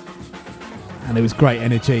 and it was great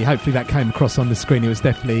energy. Hopefully that came across on the screen. It was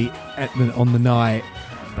definitely on the night.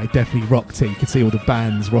 They definitely rocked it. You could see all the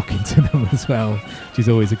bands rocking to them as well, which is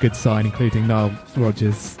always a good sign, including Nile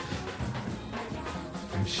Rodgers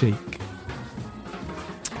from Chic.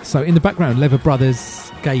 So in the background, Leather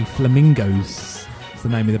Brothers, Gay Flamingos is the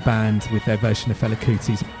name of the band, with their version of Fela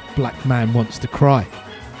Kuti's Black Man Wants to Cry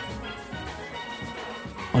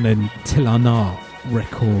on a Tilana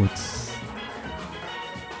Records.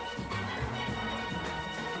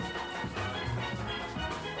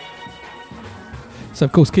 So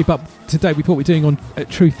of course keep up to date with what we're doing on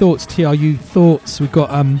True Thoughts, TRU Thoughts. We've got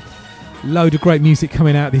load of great music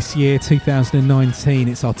coming out this year, 2019.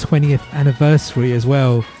 It's our 20th anniversary as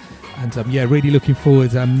well, and really looking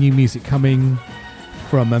forward. New music coming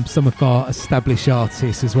from some of our established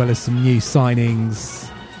artists, as well as some new signings.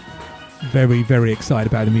 Very, very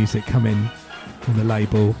excited about the music coming from the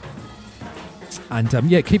label. And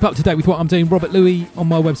keep up to date with what I'm doing. Robert Louis on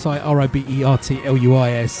my website,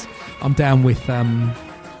 RobertLuis. I'm down with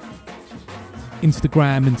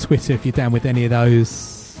Instagram and Twitter if you're down with any of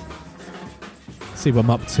those. See what I'm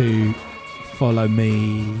up to. Follow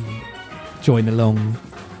me. Join along.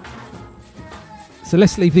 So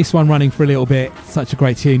let's leave this one running for a little bit. Such a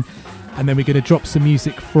great tune. And then we're going to drop some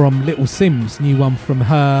music from Little Sims, new one from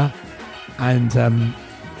her. And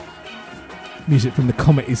music from The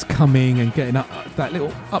Comet is coming, and getting up that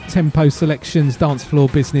little up-tempo selections, dance floor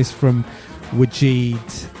business from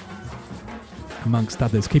Wajid, amongst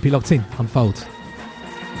others. Keep it locked in. Unfold.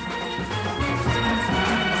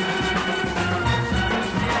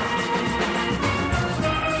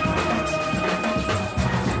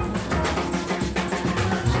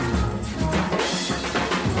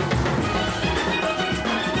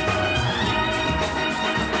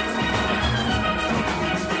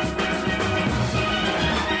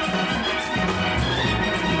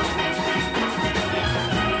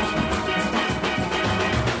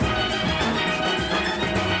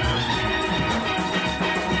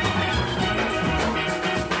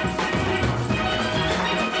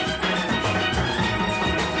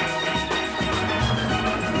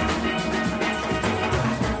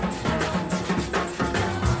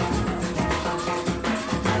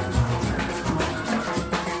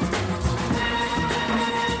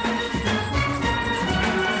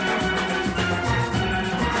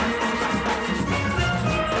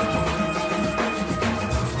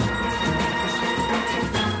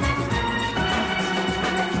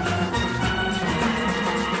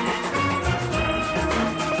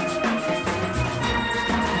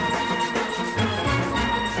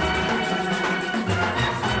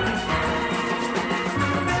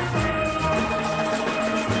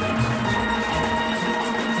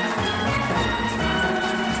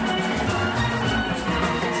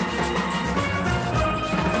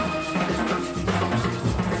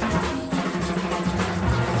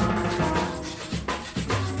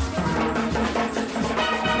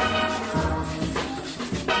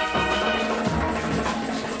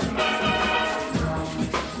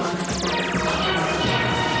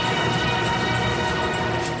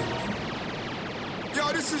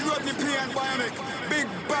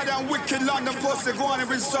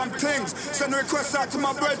 Some things. Send a request out to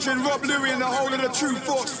my brethren, Rob Louis, and the whole of the True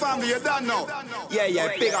Thoughts family. You don't know? Yeah,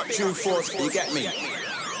 big up True Thoughts, you get me?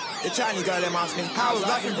 The Chinese girl, them ask me, how's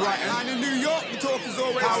life in Brighton? And in New York, the talk is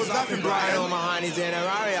always how's life in Brighton? All my honeys in a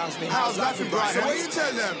Rari ask me, how's life in Brighton? So what you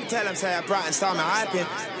tell them? Tell them, say, Brighton start me hyping.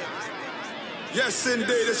 Yes,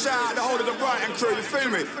 indeed, a shout out the whole of the Brighton crew, you feel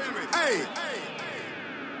me? Hey!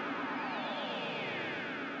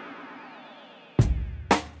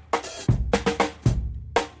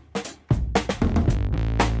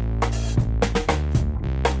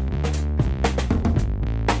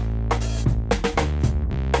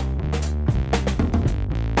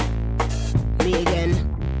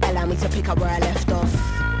 Where I left off,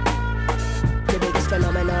 the biggest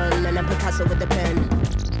phenomenon, and I'm Picasso with the pen.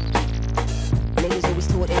 Niggas always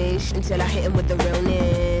taught ish until I hit him with the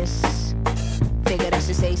realness. Figured I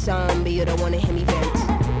should say something, but you don't wanna hear me vent.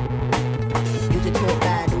 You could talk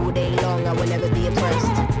bad all day long, I will never be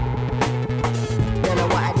impressed. Don't know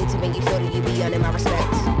what I did to make you feel that you be earning my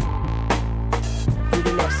respect. You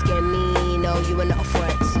do not scare me, no, you are not a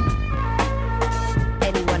threat.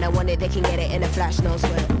 Anyone I wanted, they can get it in a flash, no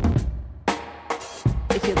sweat.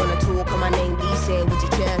 If you're gonna talk on my name, please say it with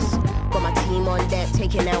your chest. Got my team on deck,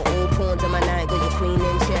 taking out all pawns on my night. Got your queen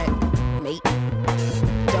in check, mate.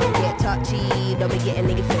 Don't get touchy, don't be getting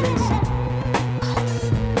nigga feelings.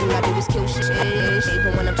 All I do is kill shit,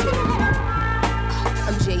 even when I'm chillin'.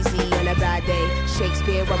 I'm Jay-Z on a bad day,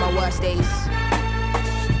 Shakespeare on my worst days.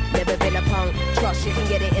 Never been a punk, trust you can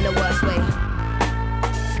get it in the worst way.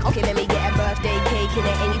 Okay, let me get a birthday cake and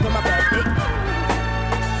it ain't even my birthday.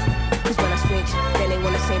 Cause when I switch, then they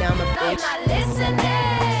wanna say that I'm a bitch. You're not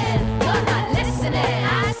listening, you're not listening.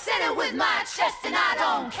 I said it with my chest and I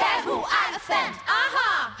don't care who I offend.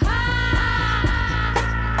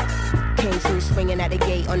 Came through swinging at the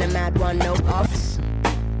gate on a mad one, no offs.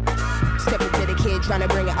 Step into the kid trying to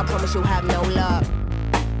bring it, I promise you'll have no luck.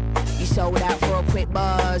 You sold out for a quick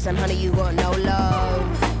buzz, and honey, you got no love.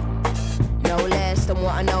 No less than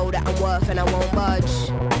what I know that I'm worth, and I won't budge.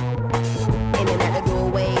 In and out the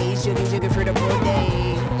doorways, jigging through the broad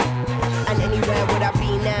day. And anywhere would I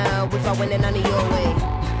be now if I went in none of your way?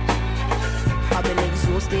 I've been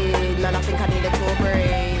exhausted, man, I think I need a tour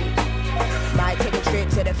break. Might take a trip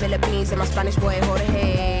to the Philippines and my Spanish boy hold a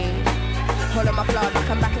hay. Hold on my plug like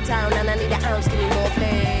I'm back in town and I need an ounce, give me more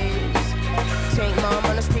flames. Take mom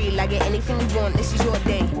on the street, like get anything you want, this is your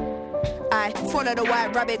day. I follow the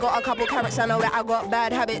white rabbit, got a couple carrots, I know that I got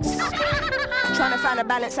bad habits. Trying to find a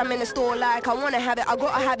balance, I'm in the store like I wanna have it, I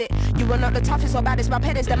gotta have it. You are not the toughest or baddest, my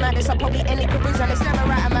pet is the maddest. I probably any charisma, it's never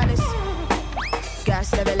right, I'm malice.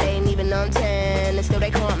 Gas never lane, even on 10, and still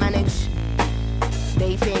they can't manage.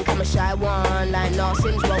 They think I'm a shy one, like nah,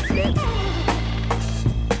 Sims won't flip.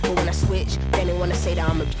 But when I switch, then they wanna say that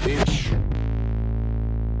I'm a bitch.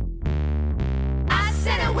 I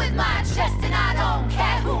said it with my chest and I don't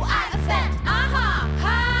care who I offend.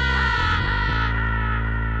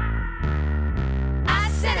 I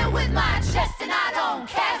said it with my chest and I don't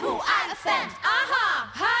care who I offend.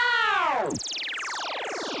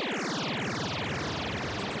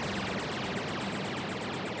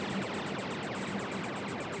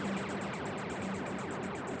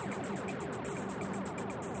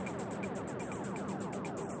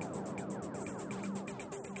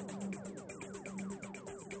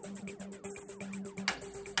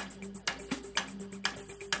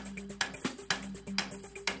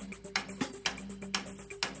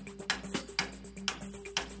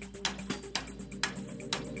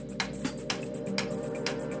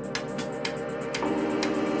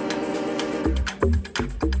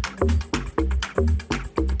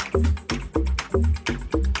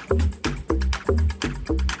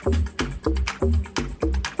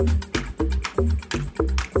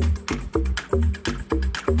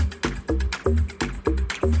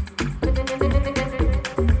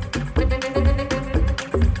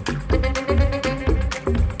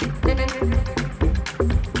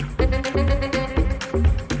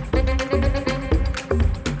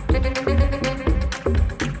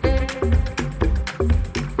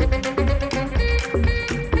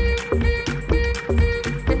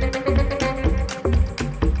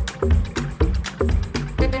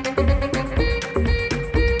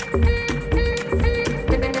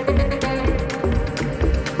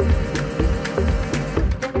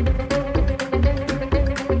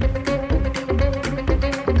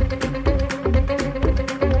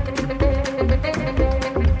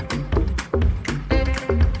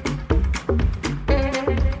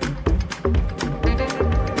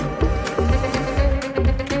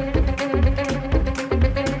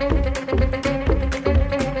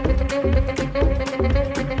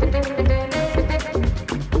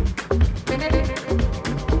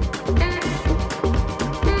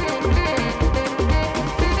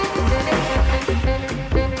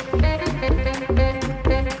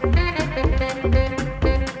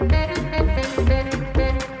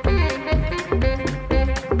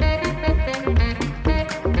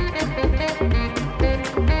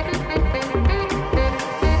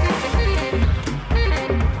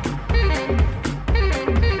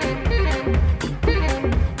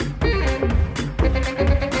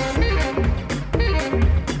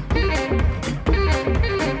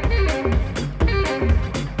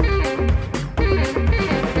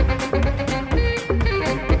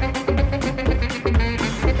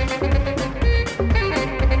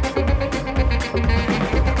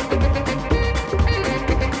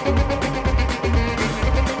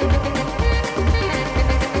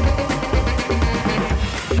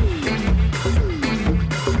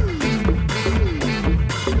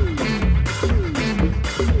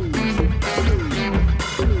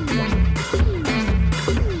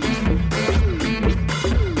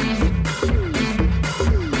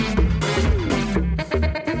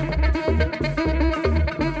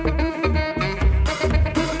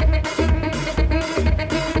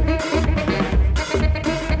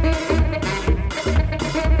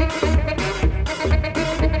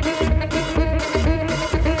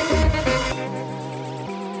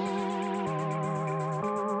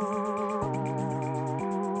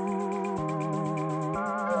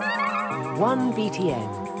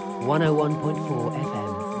 CTN 101.4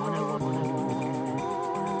 FM.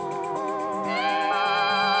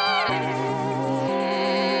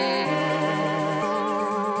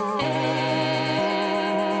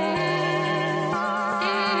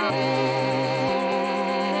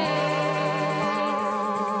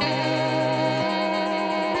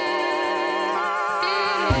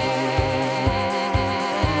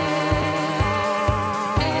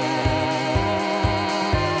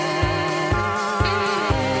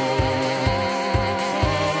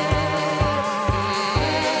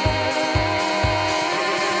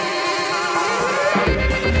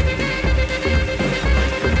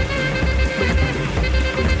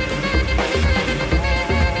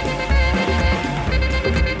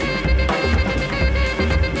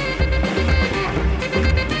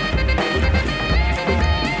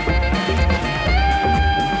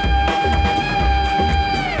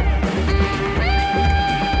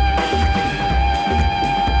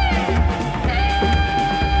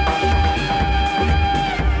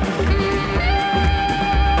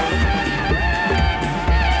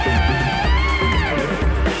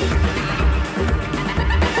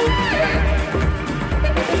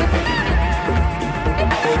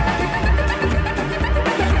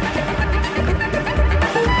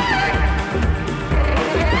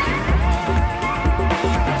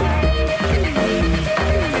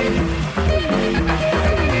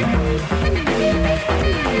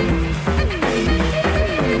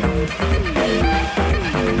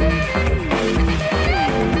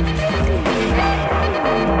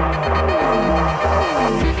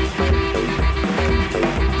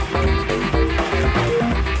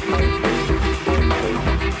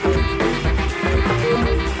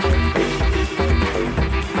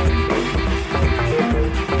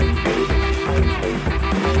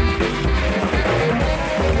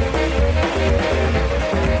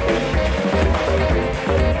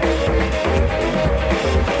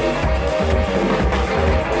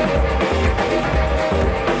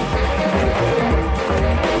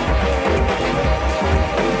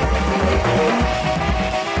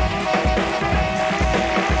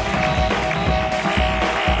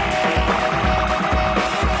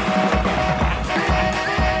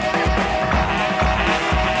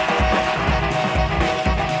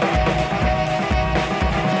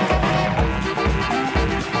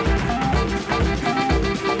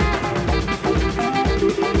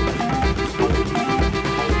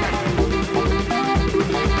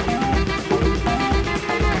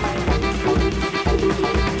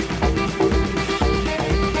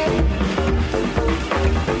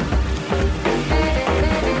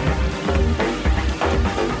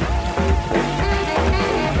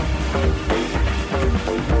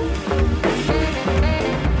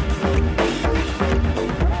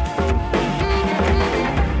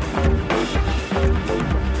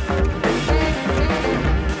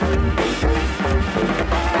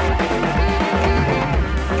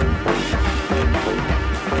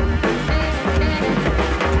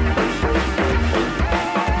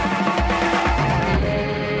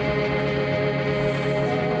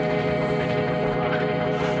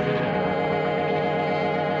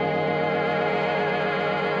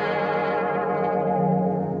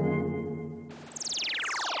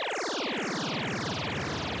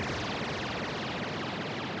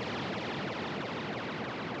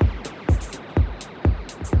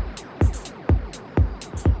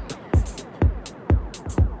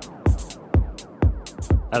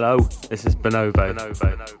 Hello, this is Bonobo.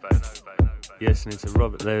 You're listening to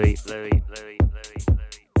Robert Louis.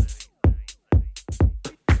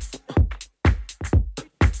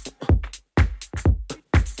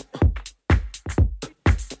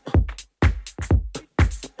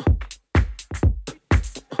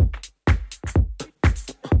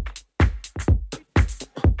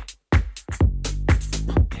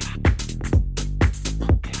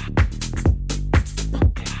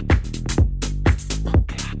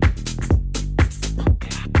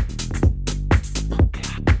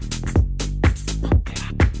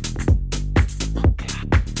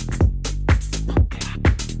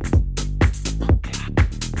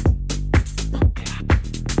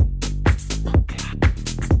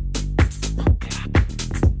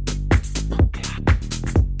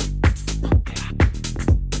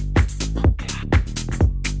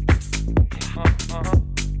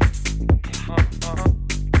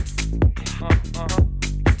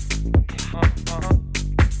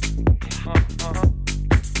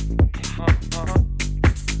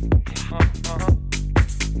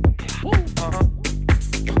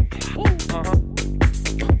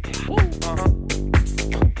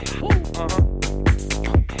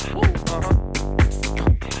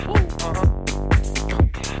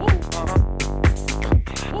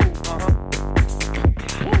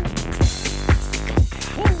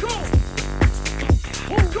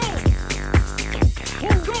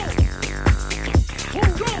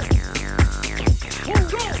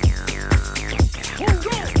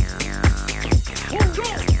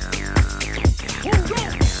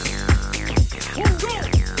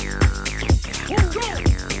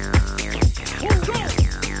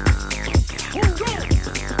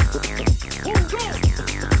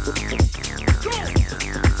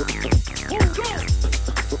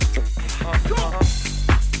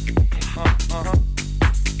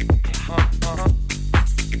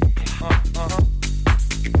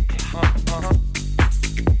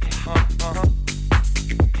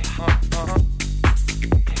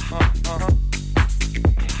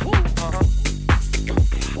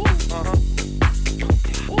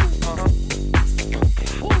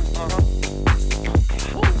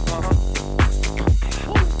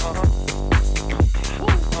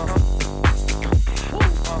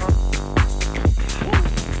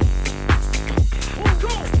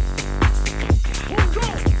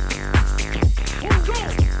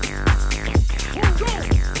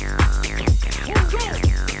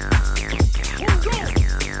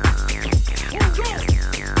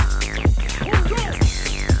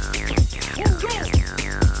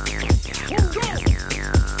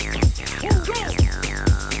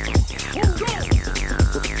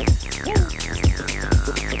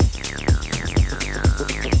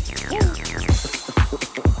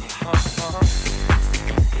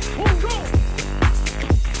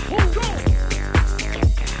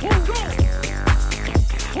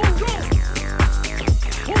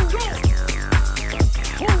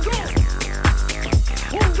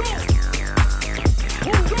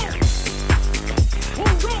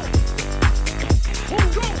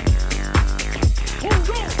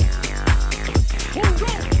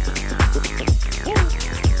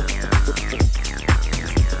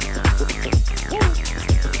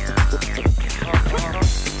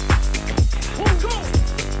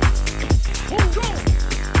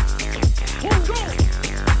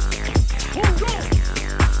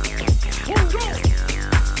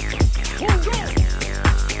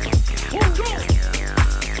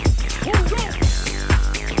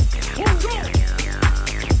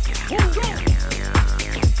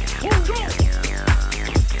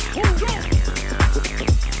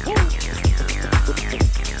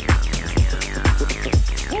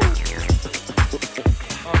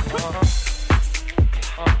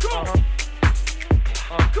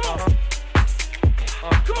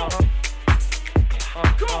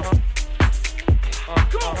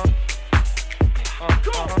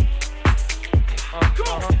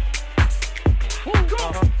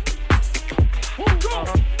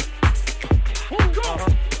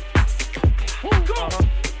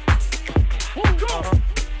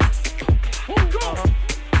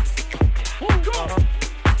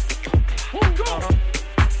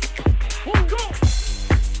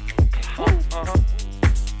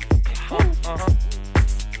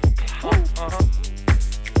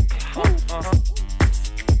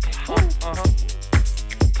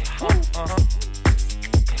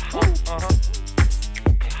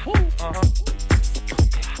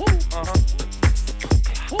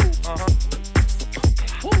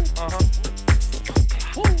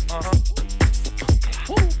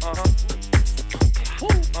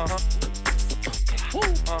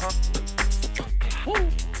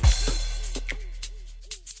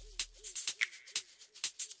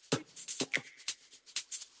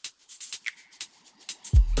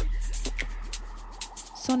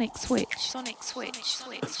 Sonic Switch. Sonic Switch.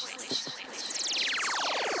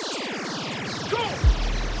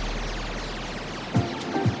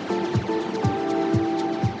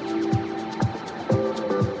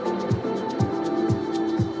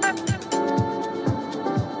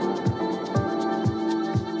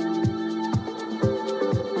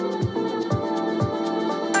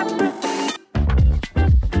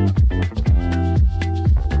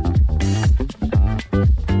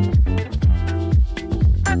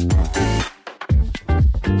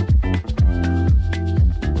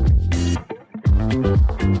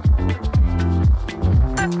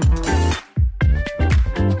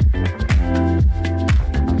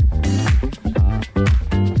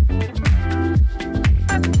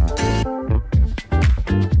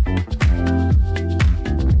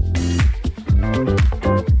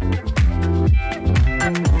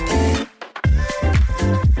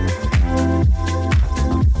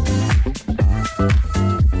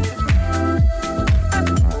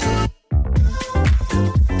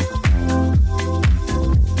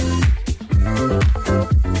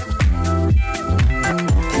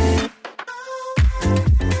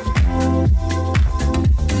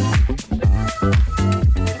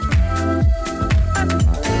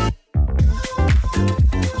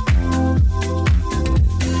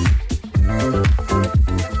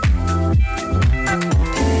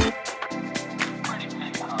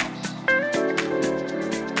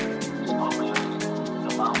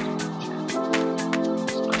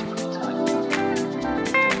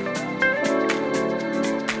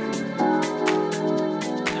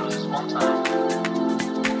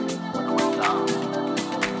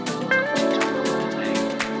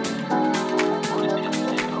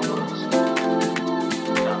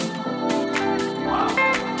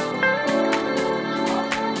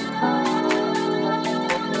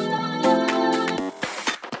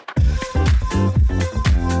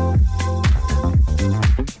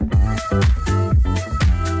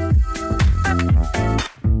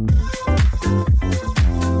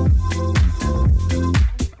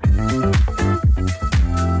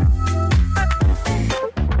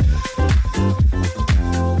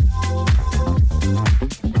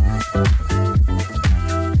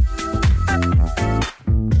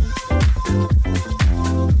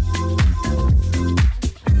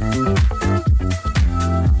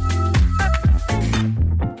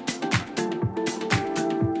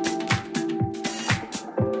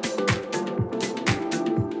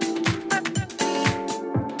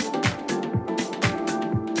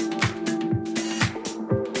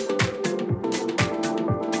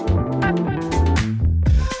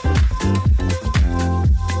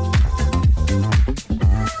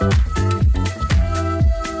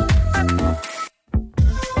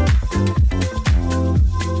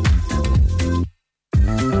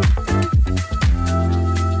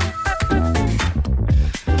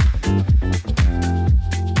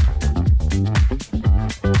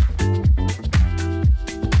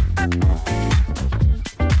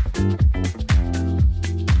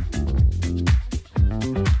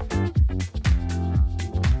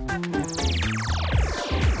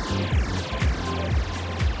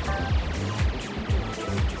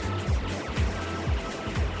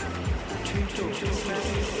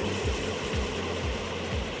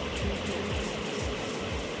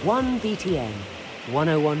 One BTN,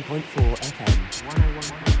 101.4 FM.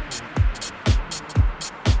 101.4.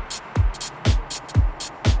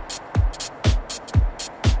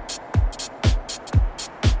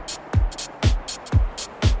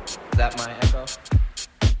 Is that my echo?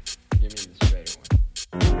 Give me the straight one.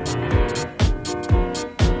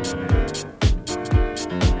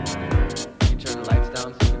 Can you turn the lights down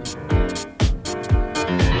so we can...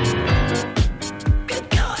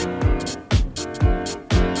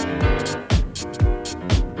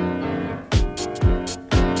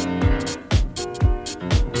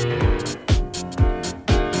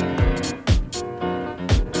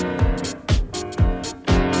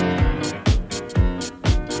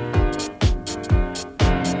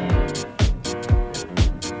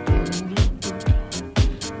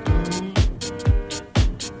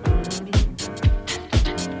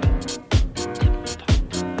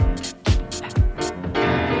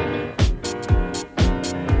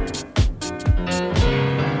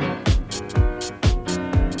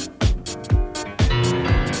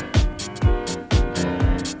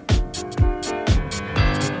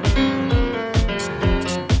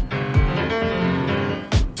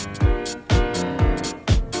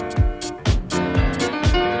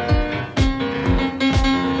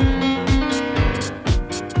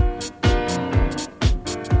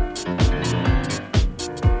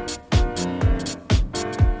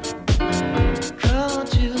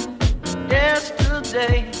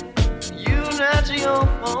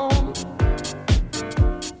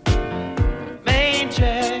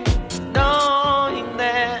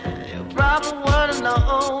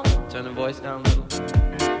 alone. Turn the voice down a little.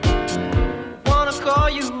 Wanna call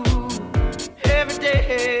you every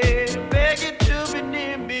day, beg you to be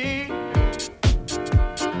near me.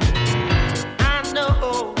 I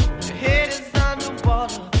know your head is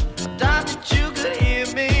underwater. I thought that you could hear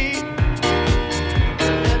me.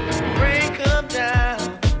 Let the rain come down,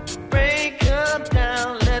 rain come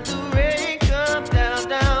down. Let the rain come down,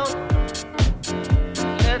 down.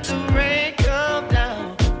 Let the rain come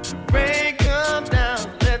down, rain come down.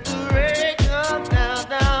 Let the rain come down,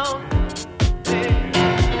 down.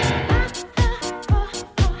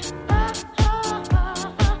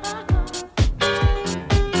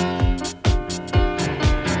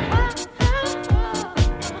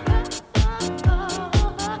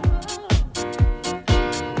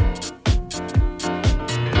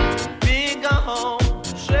 Been gone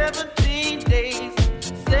 17 days,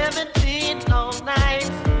 17 long nights.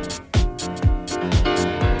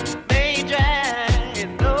 May drag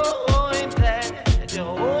and knowing that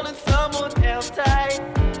you're holding someone else tight.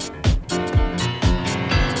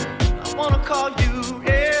 I wanna call you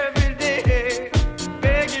every day,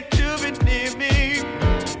 beg you to be near me.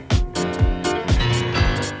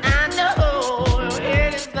 I know your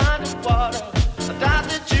head is underwater. I thought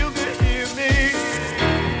that you could hear me.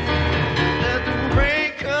 Let the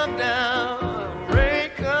rain come down, rain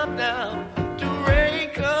come down, the rain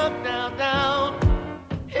come down, down.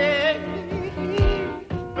 Hey,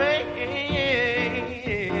 rain.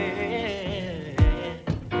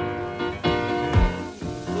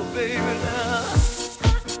 Oh, baby, now.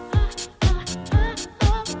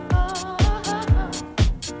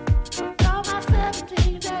 All my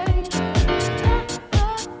 17 days.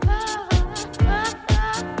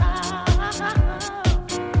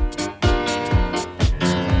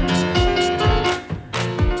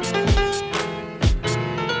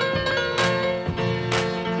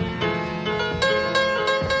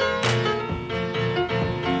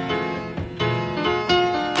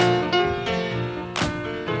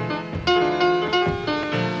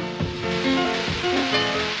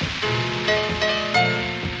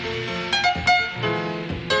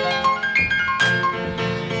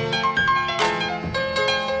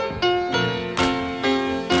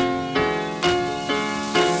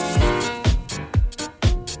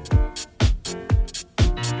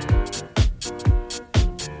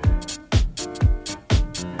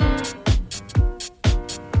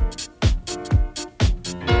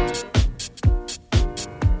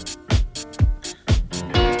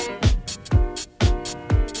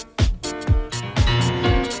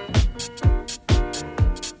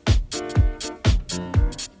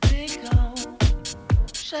 Been gone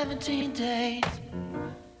 17 days,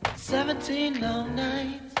 17 long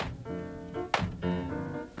nights.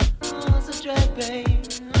 Oh, it's a drag, babe.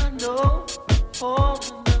 I know.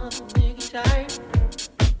 Hold another nigga tight.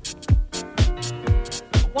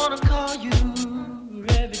 I wanna call you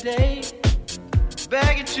every day,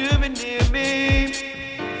 beg you to be near me.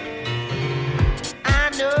 I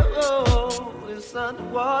know it's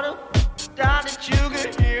underwater. Thought that you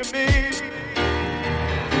could hear me.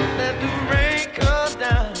 Let the rain come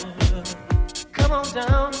down, come on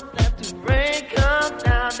down. Let the rain come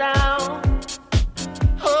down, down.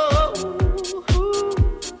 Oh, oh,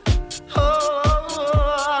 oh,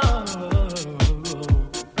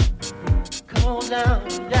 come on down,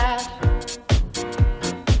 yeah.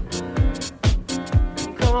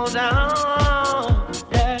 Come on down,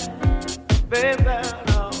 yeah, baby.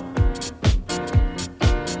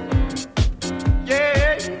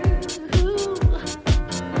 Yeah,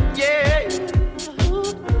 yeah.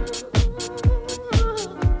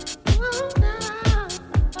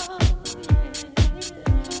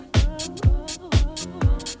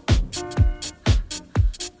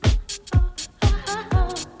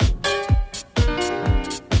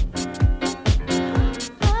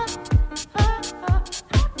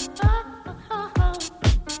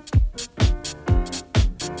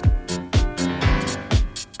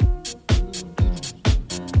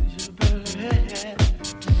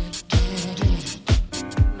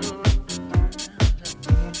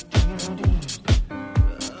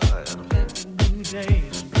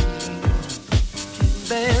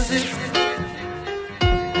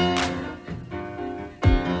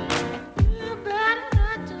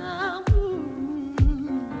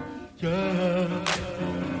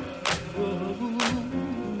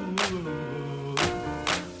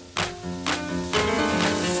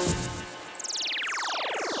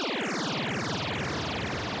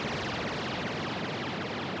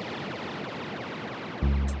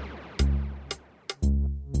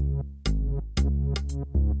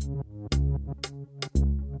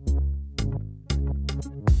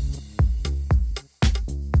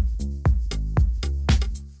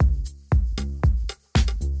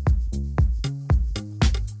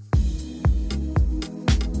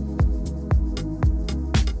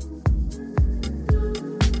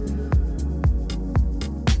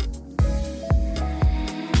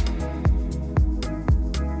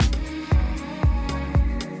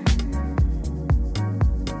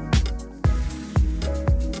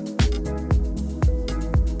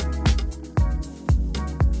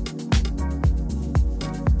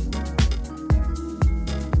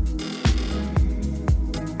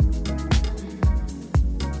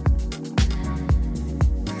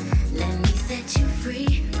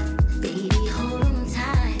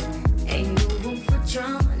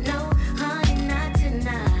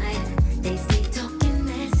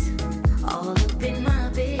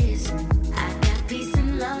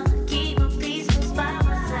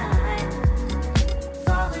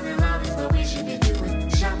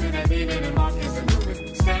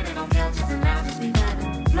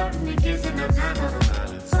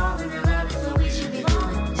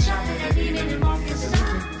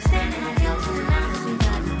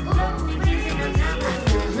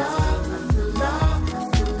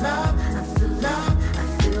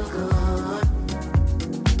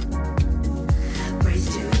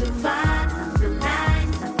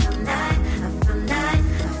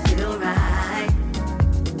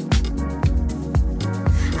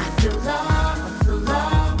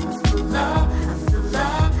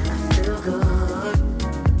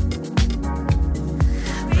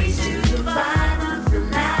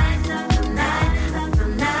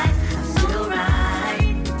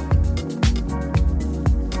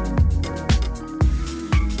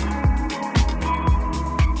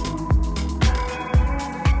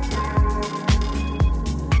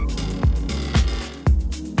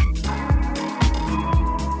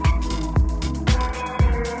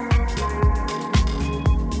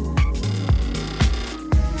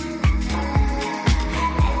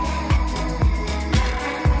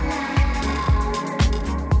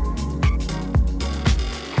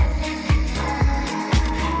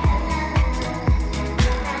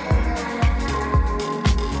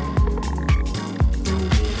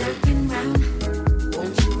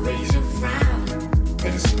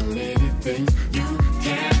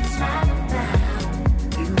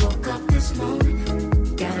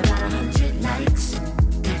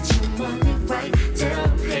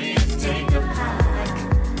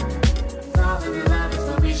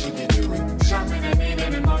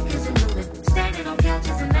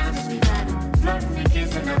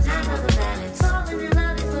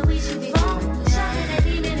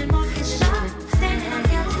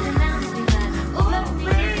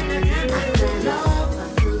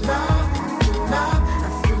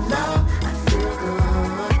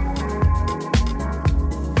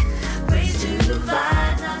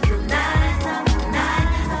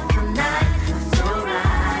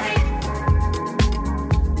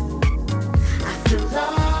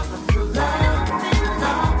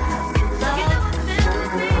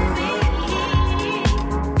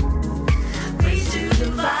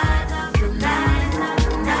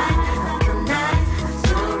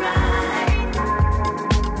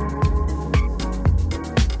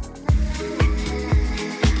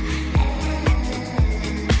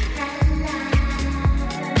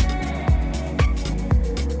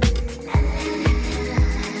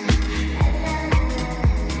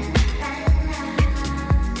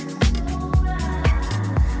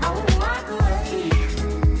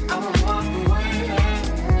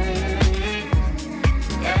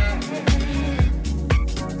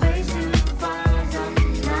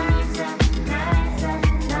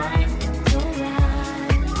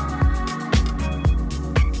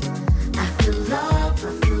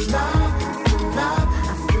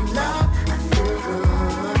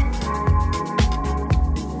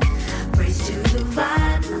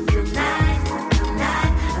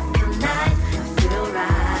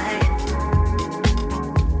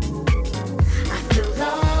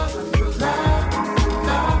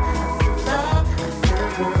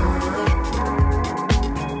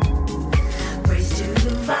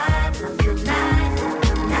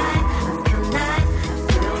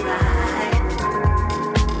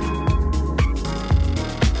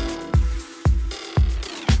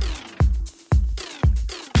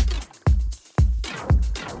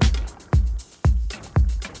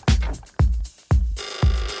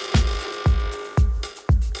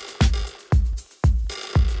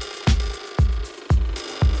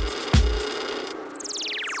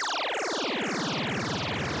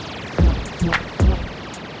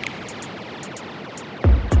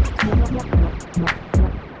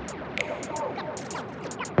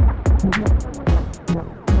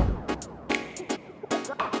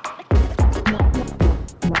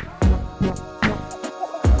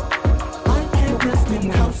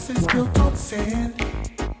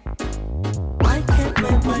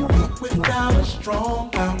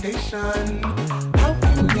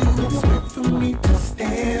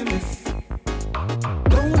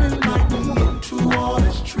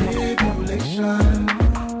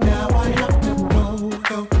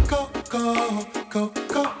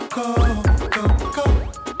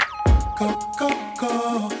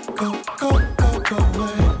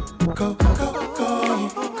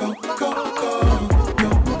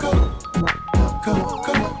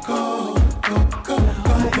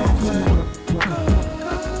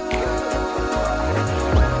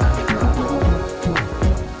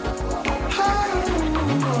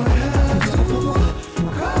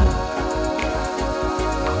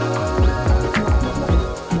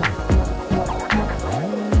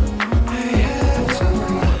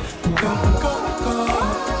 go, go,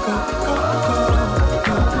 go, go.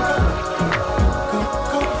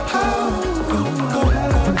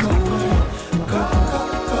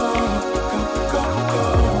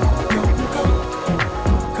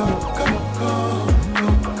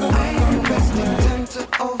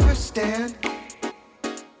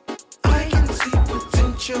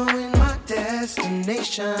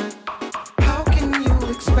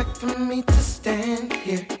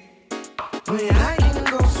 When I can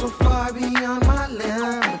go so far beyond my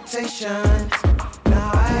limitations,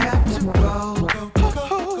 now I have to go.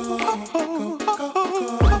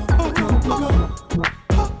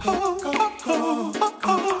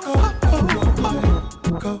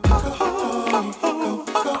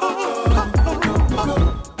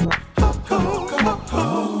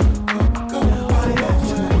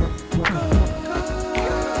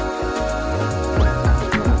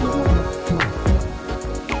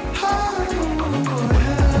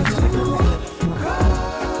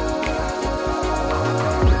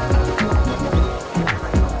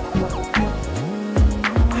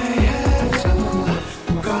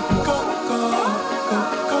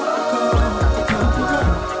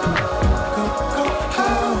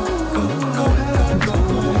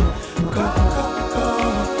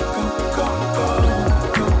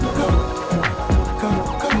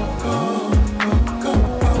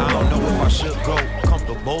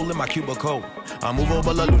 Cubicle.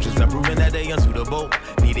 Unmovable illusions are proving that they unsuitable.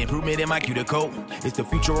 Need improvement in my cuticle. It's the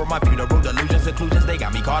future of my funeral. Delusions, seclusions, they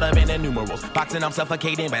got me caught up in the numerals. Boxing, I'm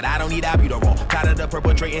suffocating, but I don't need albuterol. Tired of the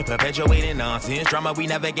perpetrating, perpetuating nonsense. Drama we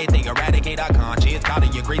navigate, they eradicate our conscience. Caught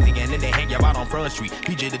in your crazy and then they hang you out on Front Street.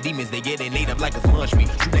 PJ the demons, they get it native like a sponge street.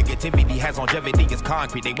 True negativity has longevity, it's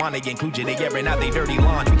concrete. They wanna include you, they airing out they dirty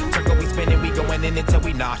laundry. Circle we spinning, we going in until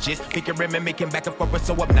we nauseous. Figuring and making back and forth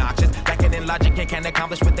so obnoxious. Lacking in logic and can't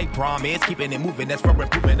accomplish what they promise. Keeping it moving, that's for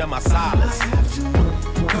improvement of my solace.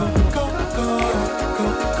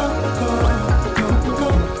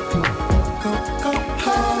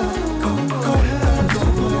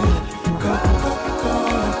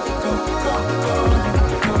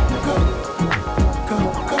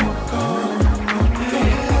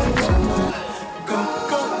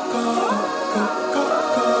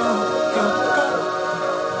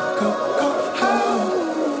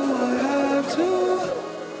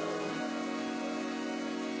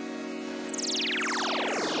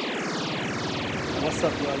 What's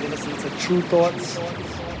up, y'all? You're listening to True Thoughts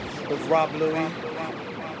with Rob Louie,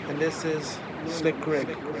 and this is Slick Rick.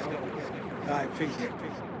 All right, peace.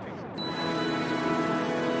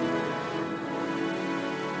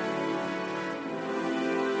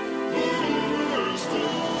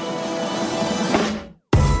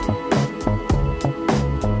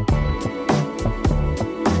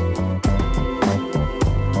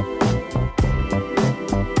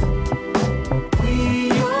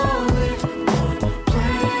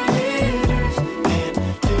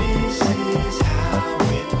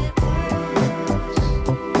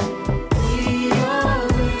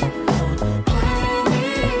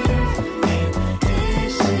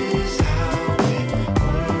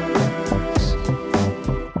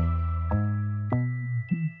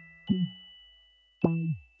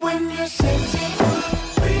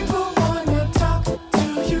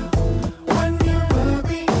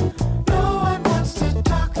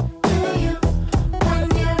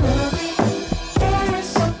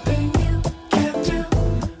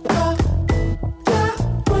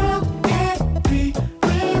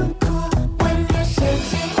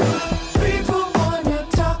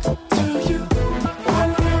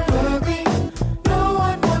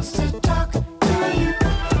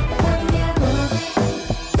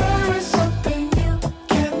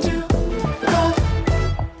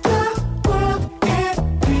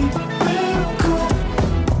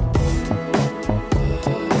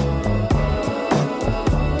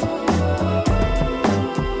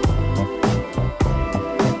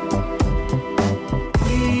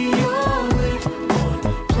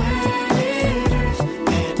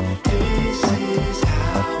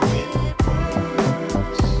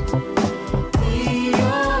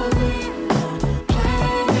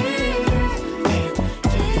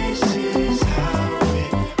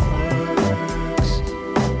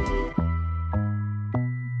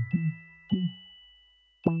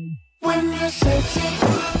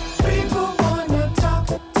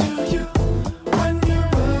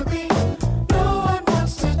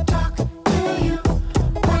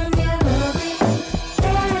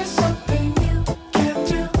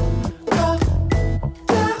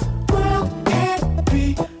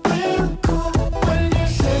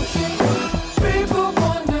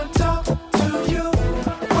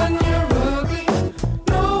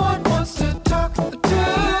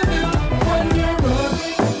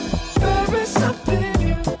 Something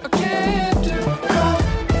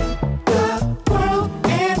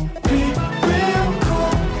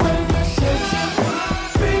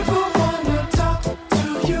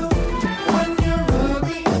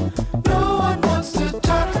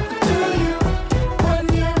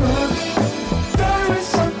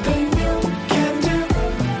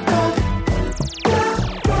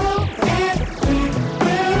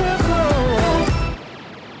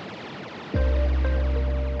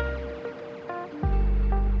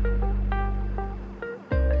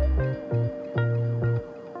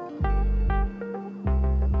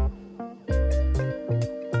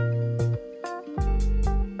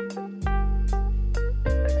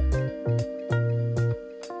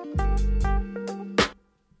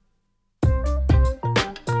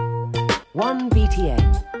 1BTN,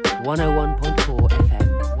 101.4 FM.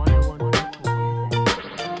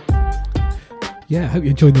 Yeah, I hope you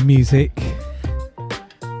enjoyed the music.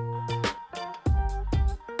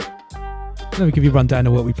 Let me give you a rundown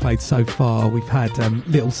of what we played so far. We've had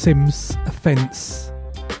Little Sims, Offence,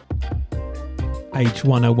 Age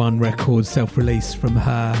 101 Records, self-release from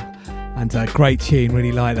her, and a great tune,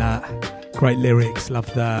 really like that. Great lyrics,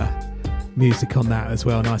 love the music on that as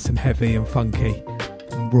well, nice and heavy and funky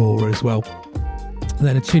and raw as well. And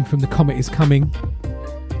then a tune from The Comet Is Coming,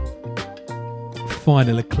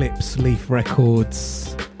 Final Eclipse, Leaf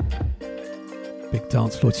Records, big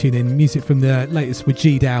dance floor tune in. Music from the latest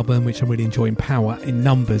Wajid album, which I'm really enjoying. Power in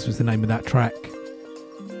Numbers was the name of that track.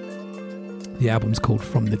 The album's called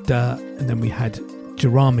From the Dirt. And then we had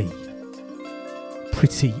Jarami,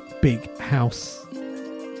 Pretty Big House,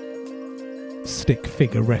 Stick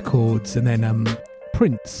Figure Records, and then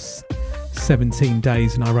Prince, 17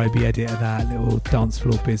 Days, Nairobi edit of that little dance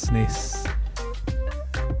floor business.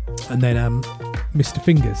 And then Mr.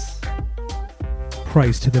 Fingers,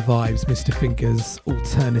 Praise to the Vibes, Mr. Fingers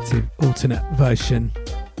alternate version.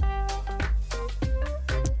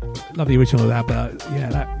 Love the original of that, but yeah,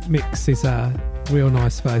 that mix is a real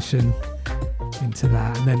nice version into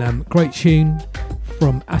that. And then great tune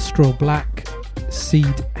from Astral Black,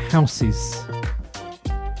 Seed Houses.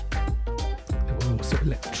 Sort of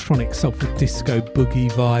electronic soulful disco boogie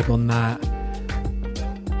vibe on that.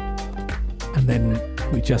 And then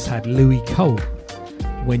we just had Louis Cole,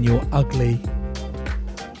 When You're Ugly.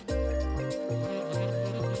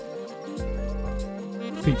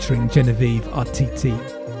 Featuring Genevieve Artardi.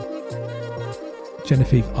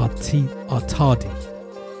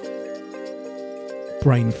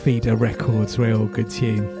 Brain Feeder Records, real good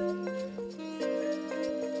tune.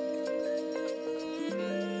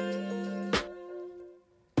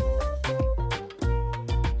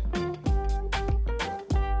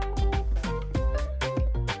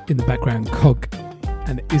 In the background, Cog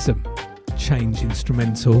and Ism, Change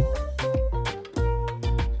instrumental.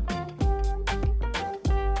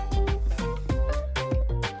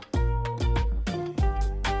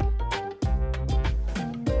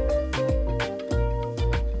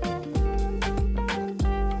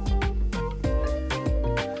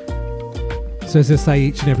 So as I say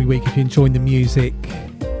each and every week, if you're enjoying the music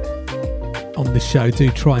on the show, do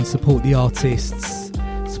try and support the artists,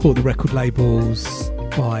 support the record labels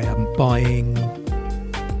by buying,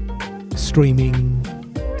 streaming,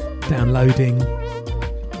 downloading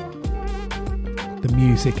the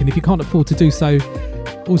music. And if you can't afford to do so,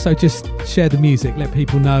 also just share the music, let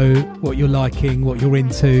people know what you're liking, what you're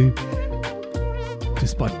into,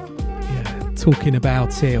 just by talking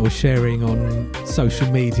about it or sharing on social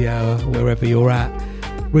media, wherever you're at,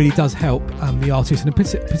 really does help the artists. And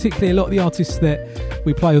particularly a lot of the artists that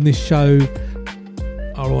we play on this show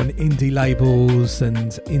are on indie labels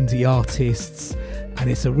and indie artists,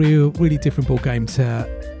 and it's a really different ball game to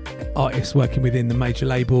artists working within the major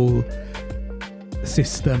label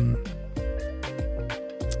system.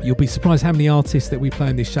 You'll be surprised how many artists that we play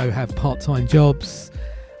on this show have part-time jobs,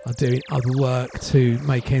 are doing other work to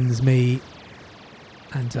make ends meet.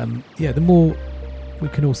 And the more we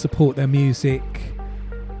can all support their music,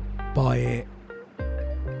 buy it,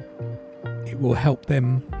 it will help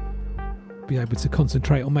them be able to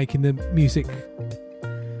concentrate on making the music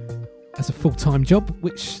as a full-time job,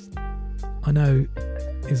 which I know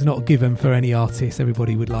is not a given for any artist.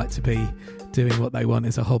 Everybody would like to be doing what they want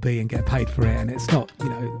as a hobby and get paid for it, and it's not,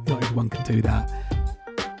 not everyone can do that.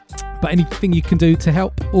 But anything you can do to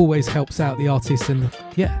help always helps out the artist, and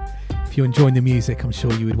if you're enjoying the music, I'm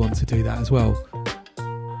sure you would want to do that as well.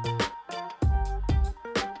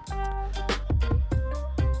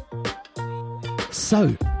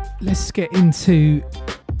 So, let's get into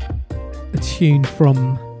a tune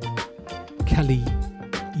from Kali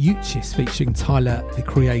Uchis featuring Tyler, the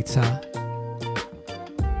Creator,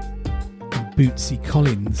 and Bootsy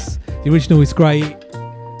Collins. The original is great,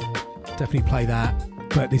 definitely play that,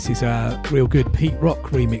 but this is a real good Pete Rock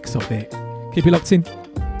remix of it. Keep it locked in.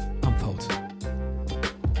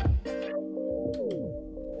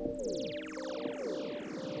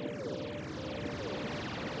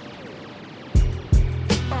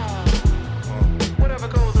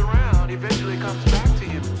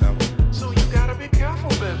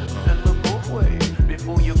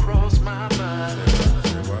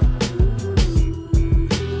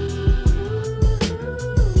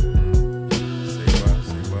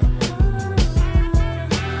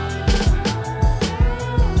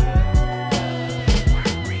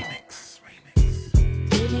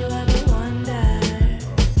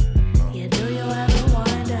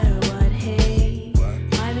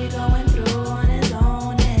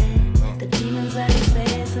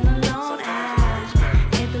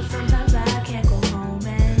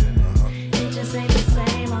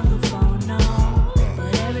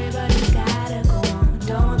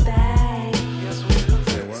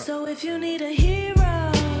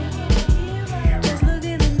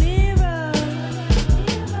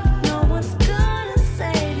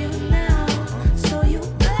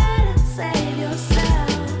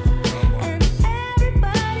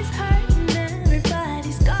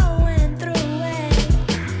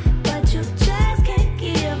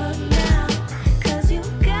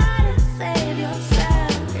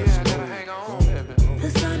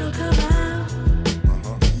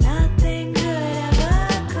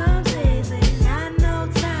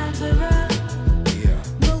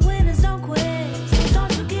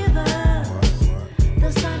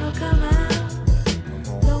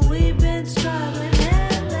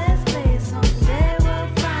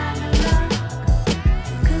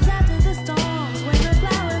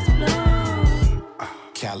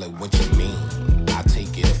 what you mean? I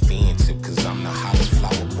take it offensive, cause I'm the hottest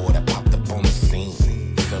flower boy that popped up on the scene.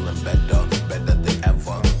 Feeling better than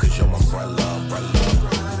ever, cause your umbrella.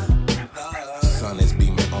 Sun is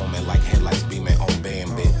beaming on me like headlights beaming on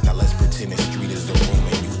Bambit. Now let's pretend the street is the room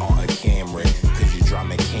and you are a Camry, cause you draw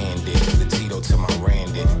me candid. The Tito to my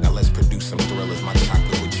Randy. Now let's produce some thrillers, my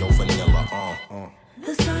chocolate with your vanilla.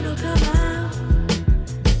 The sun will come out.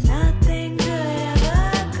 Nothing good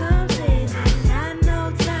ever comes easy. I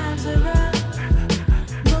know times are rough,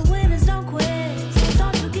 but winners don't quit, so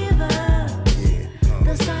don't you give up.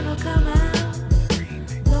 The sun will come out.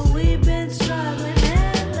 Though we've been struggling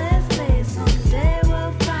endlessly, someday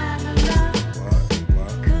we'll find the love.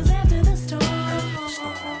 'Cause after the storm,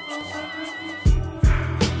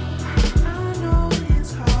 I know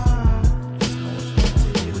it's hard.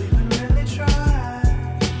 Did you even really try?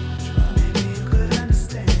 Maybe you could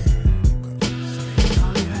understand.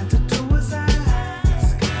 All you had to do was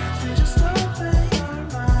ask, and just open your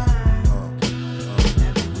mind.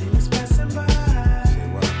 Everything is passing by.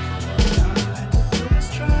 All you had to do was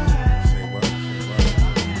try. All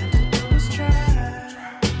you had to do was try.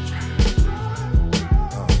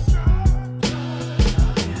 All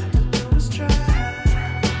you had to do was try.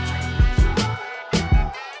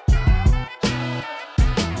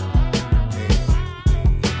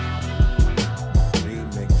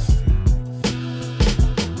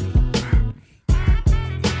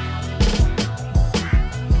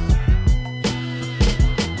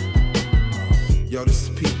 Yo, this is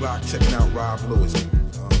Pete Rock checking out Rob Lewis.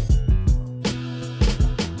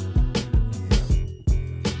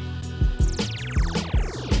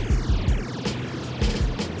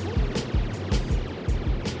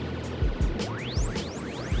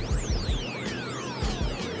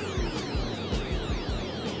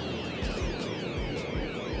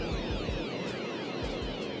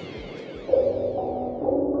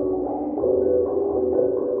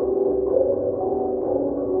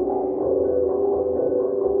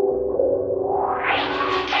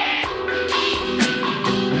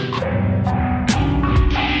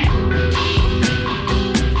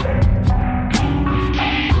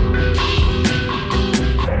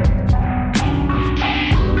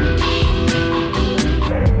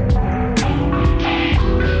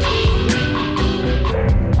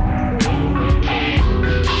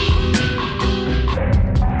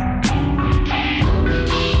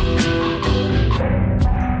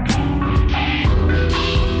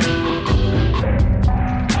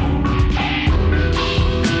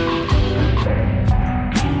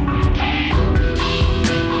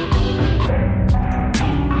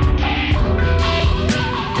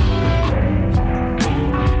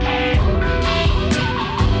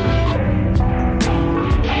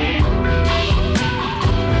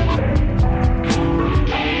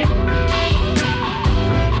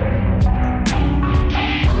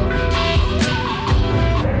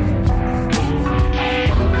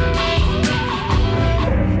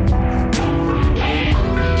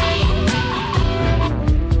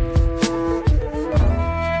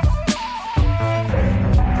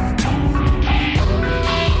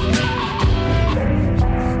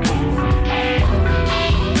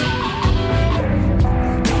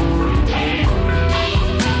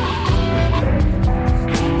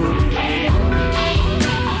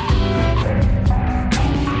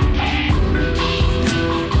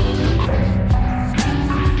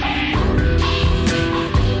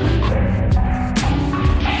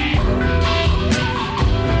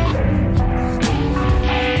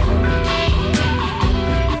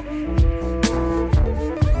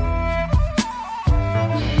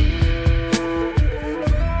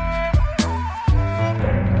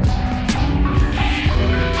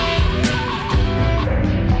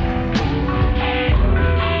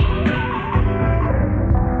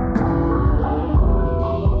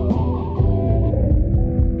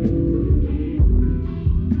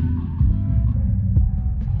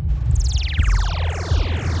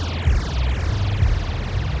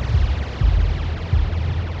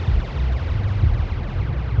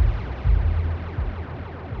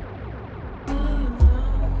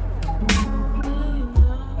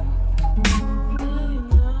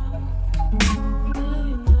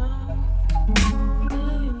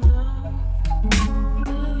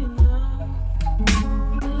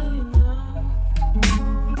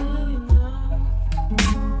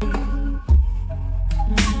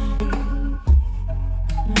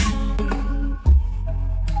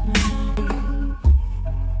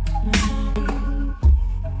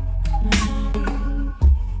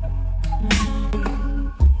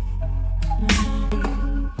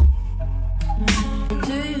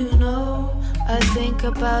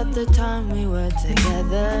 about the time we were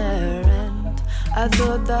together, and I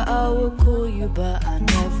thought that I would call you, but I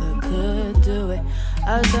never could do it.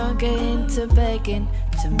 I don't get into begging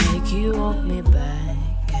to make you want me back.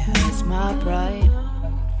 It hurts my pride.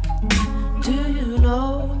 Do you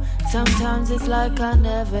know, sometimes it's like I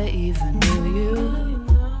never even knew you.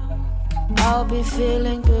 I'll be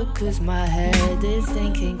feeling good cause my head is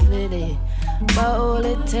thinking clearly, but all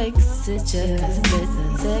it takes is just a split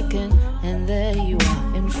second, and there you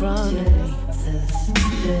are in front of me.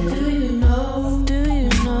 Do you know? Do you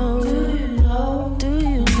know? Do you know? Do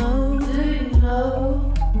you know? Do you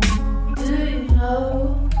know? Do you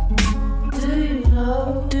know? Do you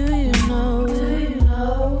know? Do you know? Do you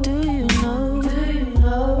know? Do you know? Do you know?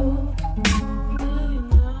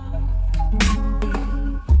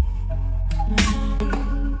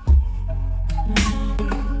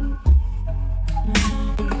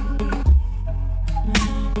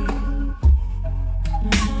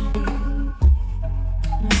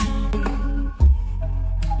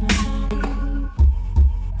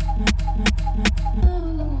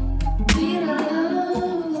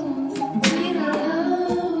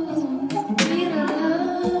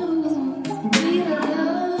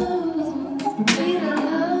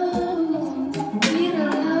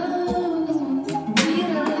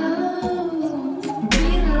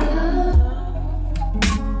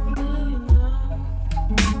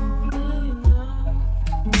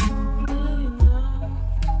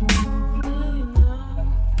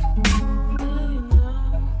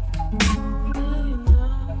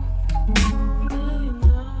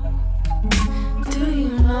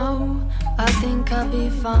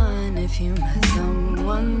 Fine if you met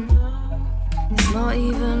someone. It's not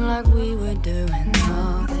even like we were doing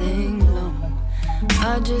nothing long.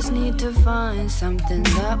 I just need to find something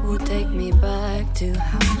that will take me back to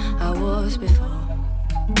how I was before.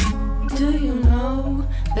 Do you know,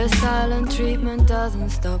 the silent treatment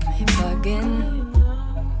doesn't stop me bugging.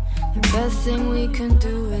 The best thing we can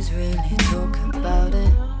do is really talk about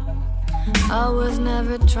it. I was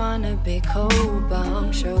never trying to be cold, but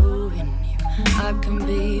I'm showing you I can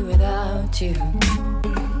be without you.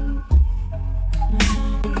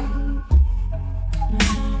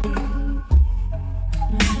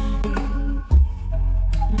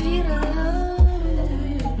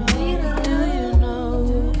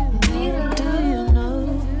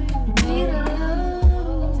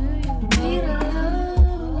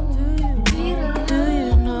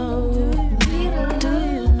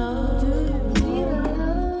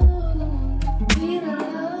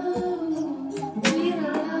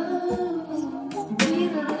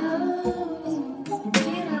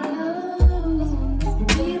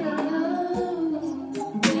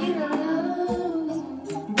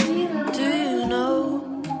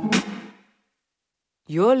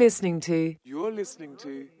 You're listening to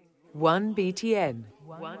 1BTN.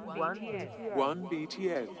 1BTN.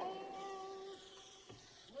 1BTN.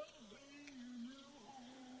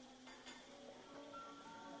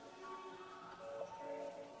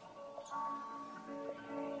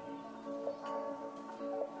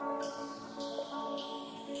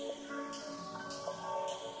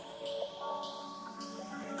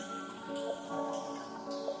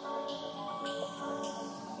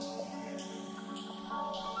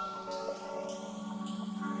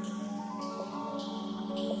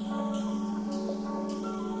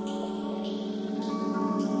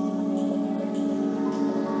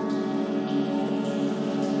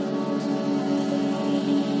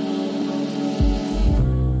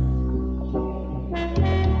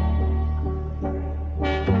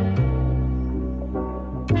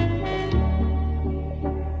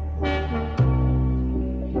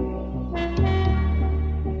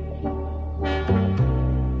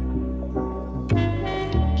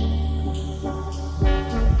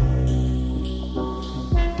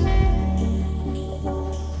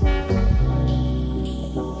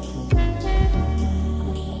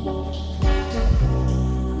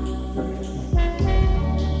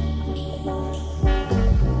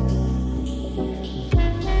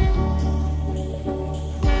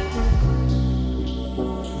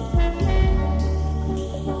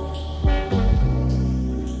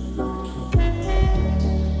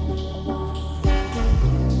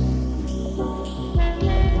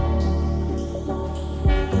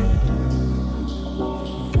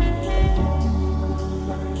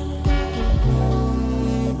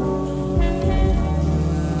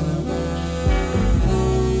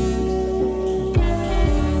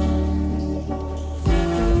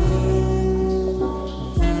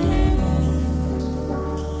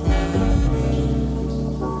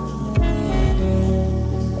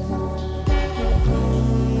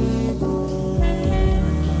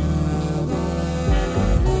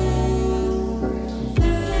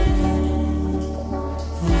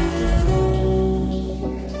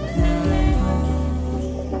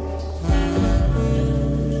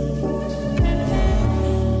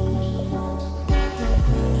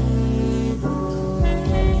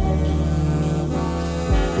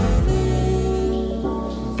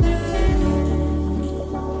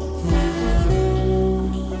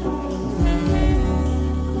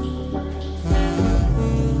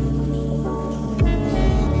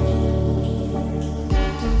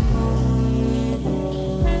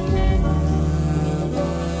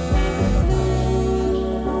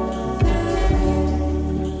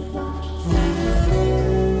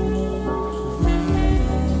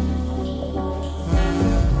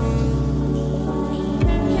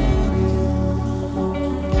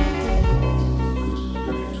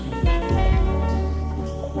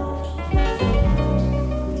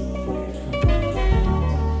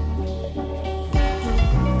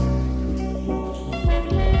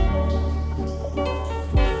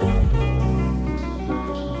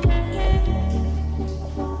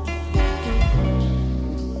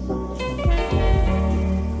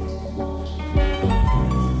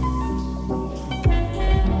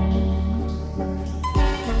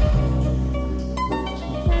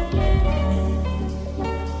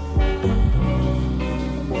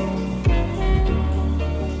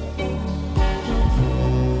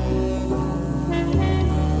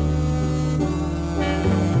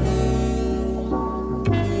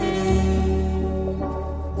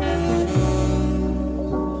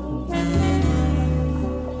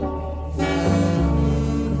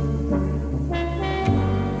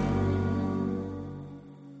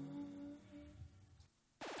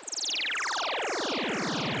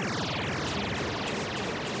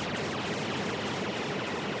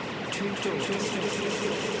 Hey,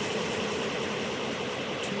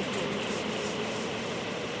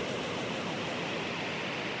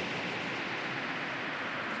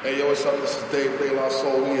 yo, what's up? This is Dave De La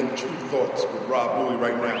Soul. We in True Thoughts with Rob Louie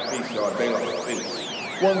right now. Peace, y'all. De La, peace.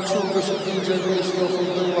 1, 2, this is DJ Maestro from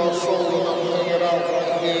De La Soul, and I'm hanging out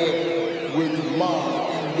right here with mine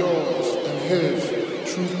and yours and his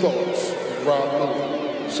True Thoughts with Rob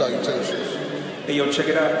Louie. Salutations. Hey, yo, check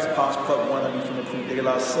it out. It's Posh Pup 100 from the crew De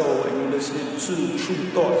La Soul, and you're listening to True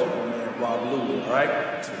Thoughts with my man Rob Louie, all right?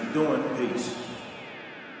 That's what we're doing. Peace.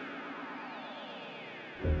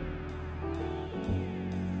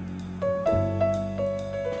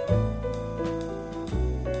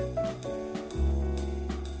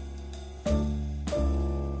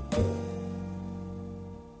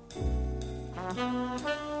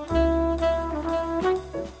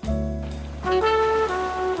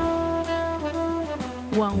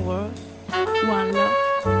 One world, one love,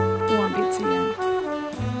 one BTN.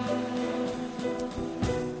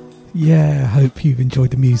 Yeah, I hope you've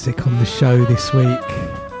enjoyed the music on the show this week.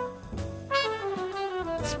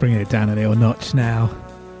 Let's bring it down a little notch now.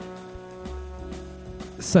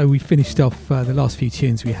 So we finished off, the last few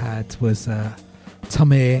tunes we had was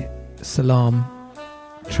Tamir, Salam,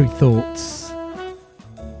 True Thoughts,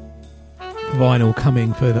 vinyl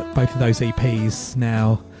coming for both of those EPs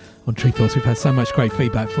now on True Thoughts. We've had so much great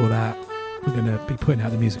feedback for that. We're going to be putting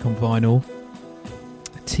out the music on vinyl.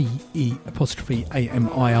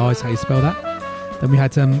 TE''AMIR is how you spell that. Then we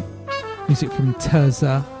had music from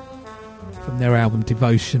Terza from their album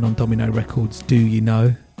Devotion on Domino Records, Do You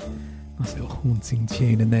Know? Nice little haunting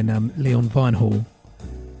tune. And then Leon Vinehall,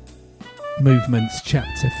 Movements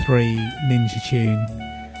Chapter 3 Ninja tune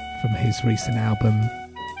from his recent album.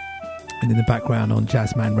 And in the background on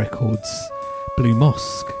Jazzman Records, Blue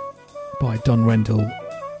Mosque by Don Rendell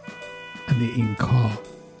and the In-Car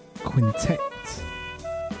Quintet.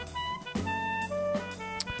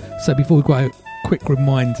 So before we go, a quick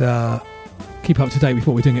reminder, keep up to date with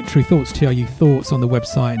what we're doing at True Thoughts, TRU Thoughts, on the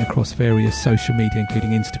website and across various social media,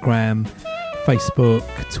 including Instagram, Facebook,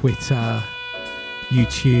 Twitter,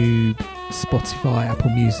 YouTube, Spotify,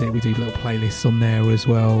 Apple Music. We do little playlists on there as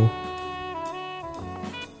well.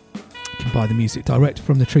 You can buy the music direct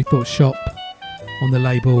from the True Thoughts shop on the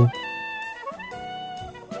label.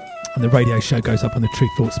 And the radio show goes up on the True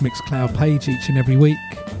Thoughts Mixcloud page each and every week.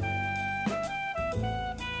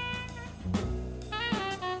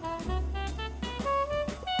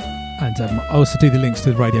 And I also do the links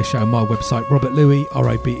to the radio show on my website, Robert Louis,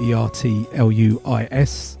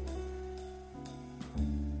 RobertLuis.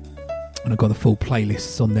 And I've got the full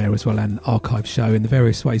playlists on there as well, and archive show, and the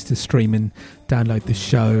various ways to stream and download the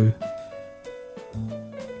show.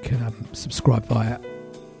 You can subscribe via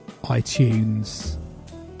iTunes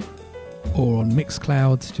or on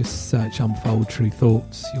Mixcloud. Just search Unfold True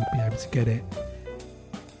Thoughts, you'll be able to get it.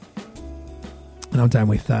 And I'm down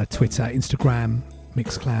with Twitter, Instagram,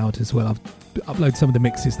 Mixcloud as well. I've uploaded some of the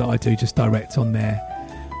mixes that I do just direct on there.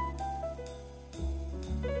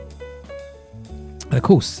 And of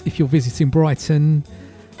course, if you're visiting Brighton,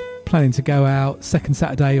 planning to go out second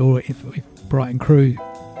Saturday, or if Brighton crew,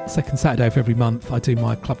 second Saturday of every month, I do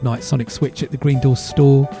my club night Sonic Switch at the Green Door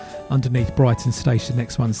store underneath Brighton Station.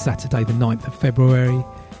 Next one's Saturday the 9th of February.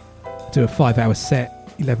 I do a 5-hour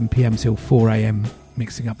set, 11pm till 4am,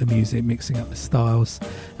 mixing up the music, mixing up the styles.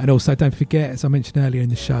 And also don't forget, as I mentioned earlier in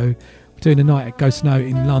the show, we're doing a night at Ghost Note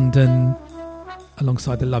in London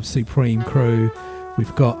alongside the Love Supreme crew.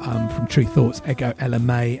 We've got from True Thoughts, Ego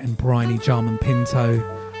LMA and Bryony Jarman Pinto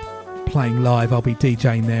playing live. I'll be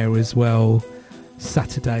DJing there as well.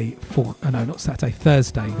 Thursday the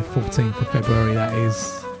 14th of February, that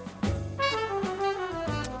is.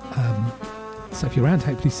 So if you're around,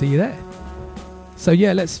 hopefully see you there. So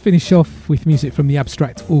yeah, let's finish off with music from the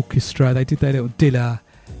Abstract Orchestra. They did their little Dilla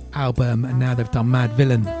album and now they've done Mad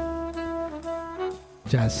Villain,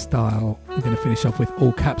 jazz style. We're going to finish off with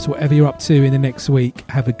All Caps. Whatever you're up to in the next week,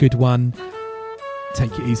 have a good one.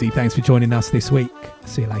 Take it easy. Thanks for joining us this week.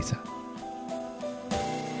 See you later.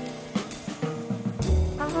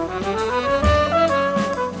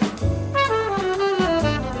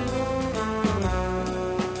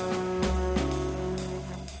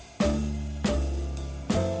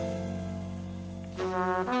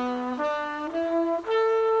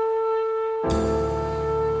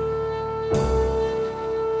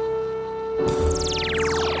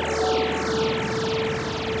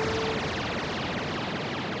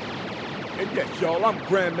 Yes, y'all, I'm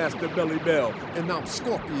Grandmaster Belly Bell. And I'm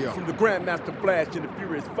Scorpio. From the Grandmaster Flash and the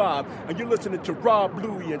Furious 5. And you're listening to Rob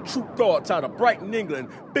Louie and True Thoughts out of Brighton, England.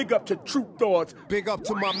 Big up to True Thoughts. Big up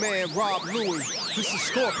to my man Rob Louie. This is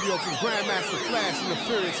Scorpio from Grandmaster Flash and the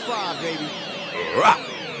Furious 5, baby. Rah!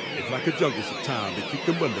 It's like a jungle sometime. They keep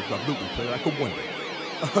them under. Rob Louie play like a wonder.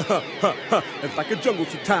 It's like a jungle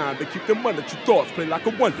sometime. They keep them under. True Thoughts play like a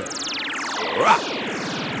wonder. Rah!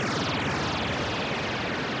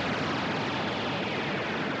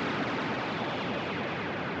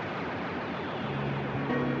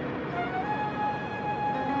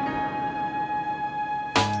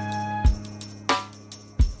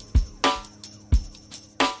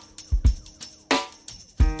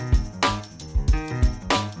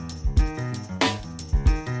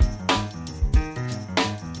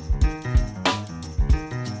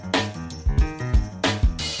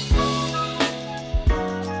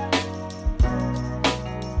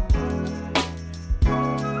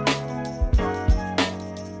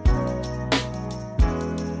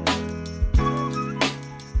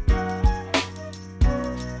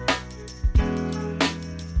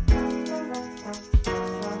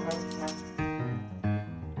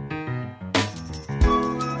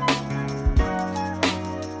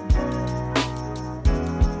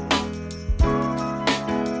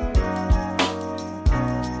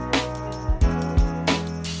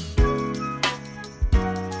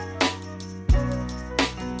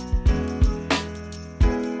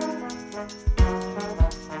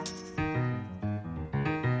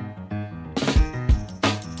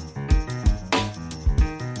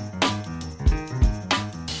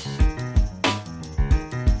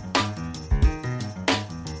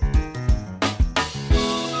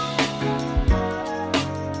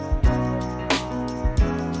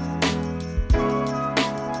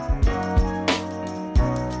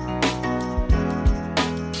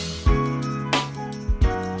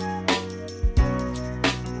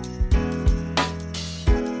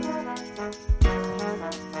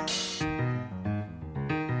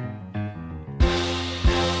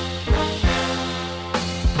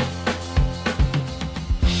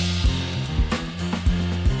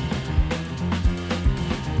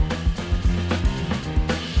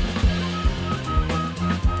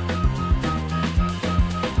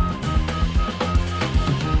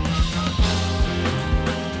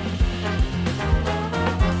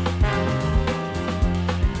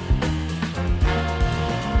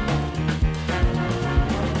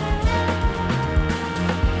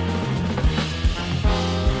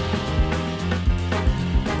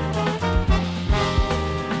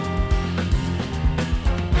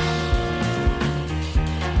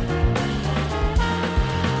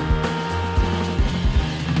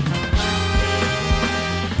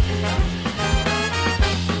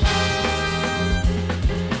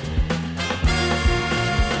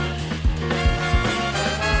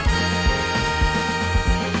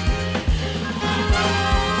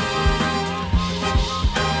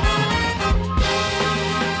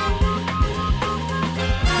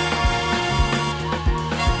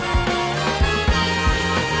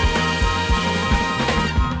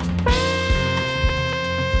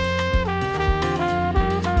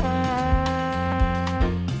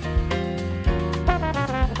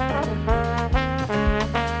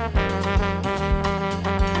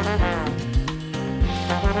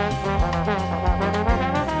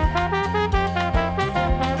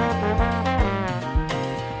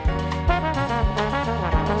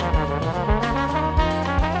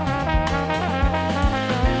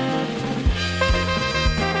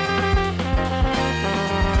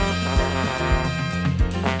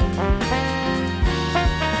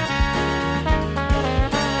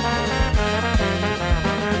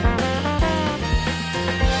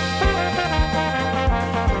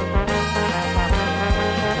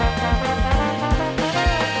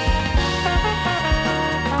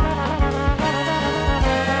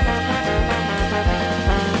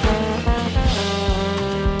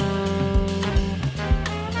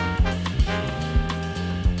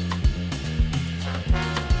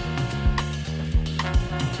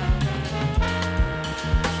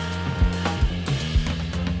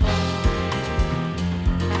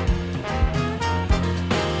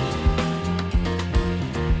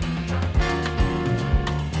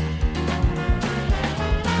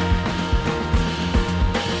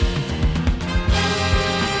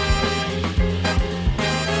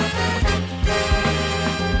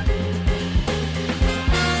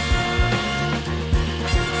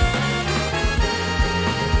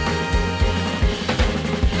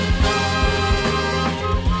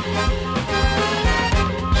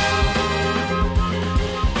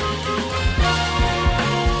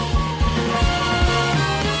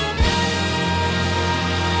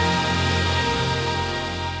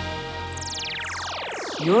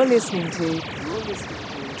 You're listening to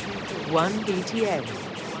 1BTN.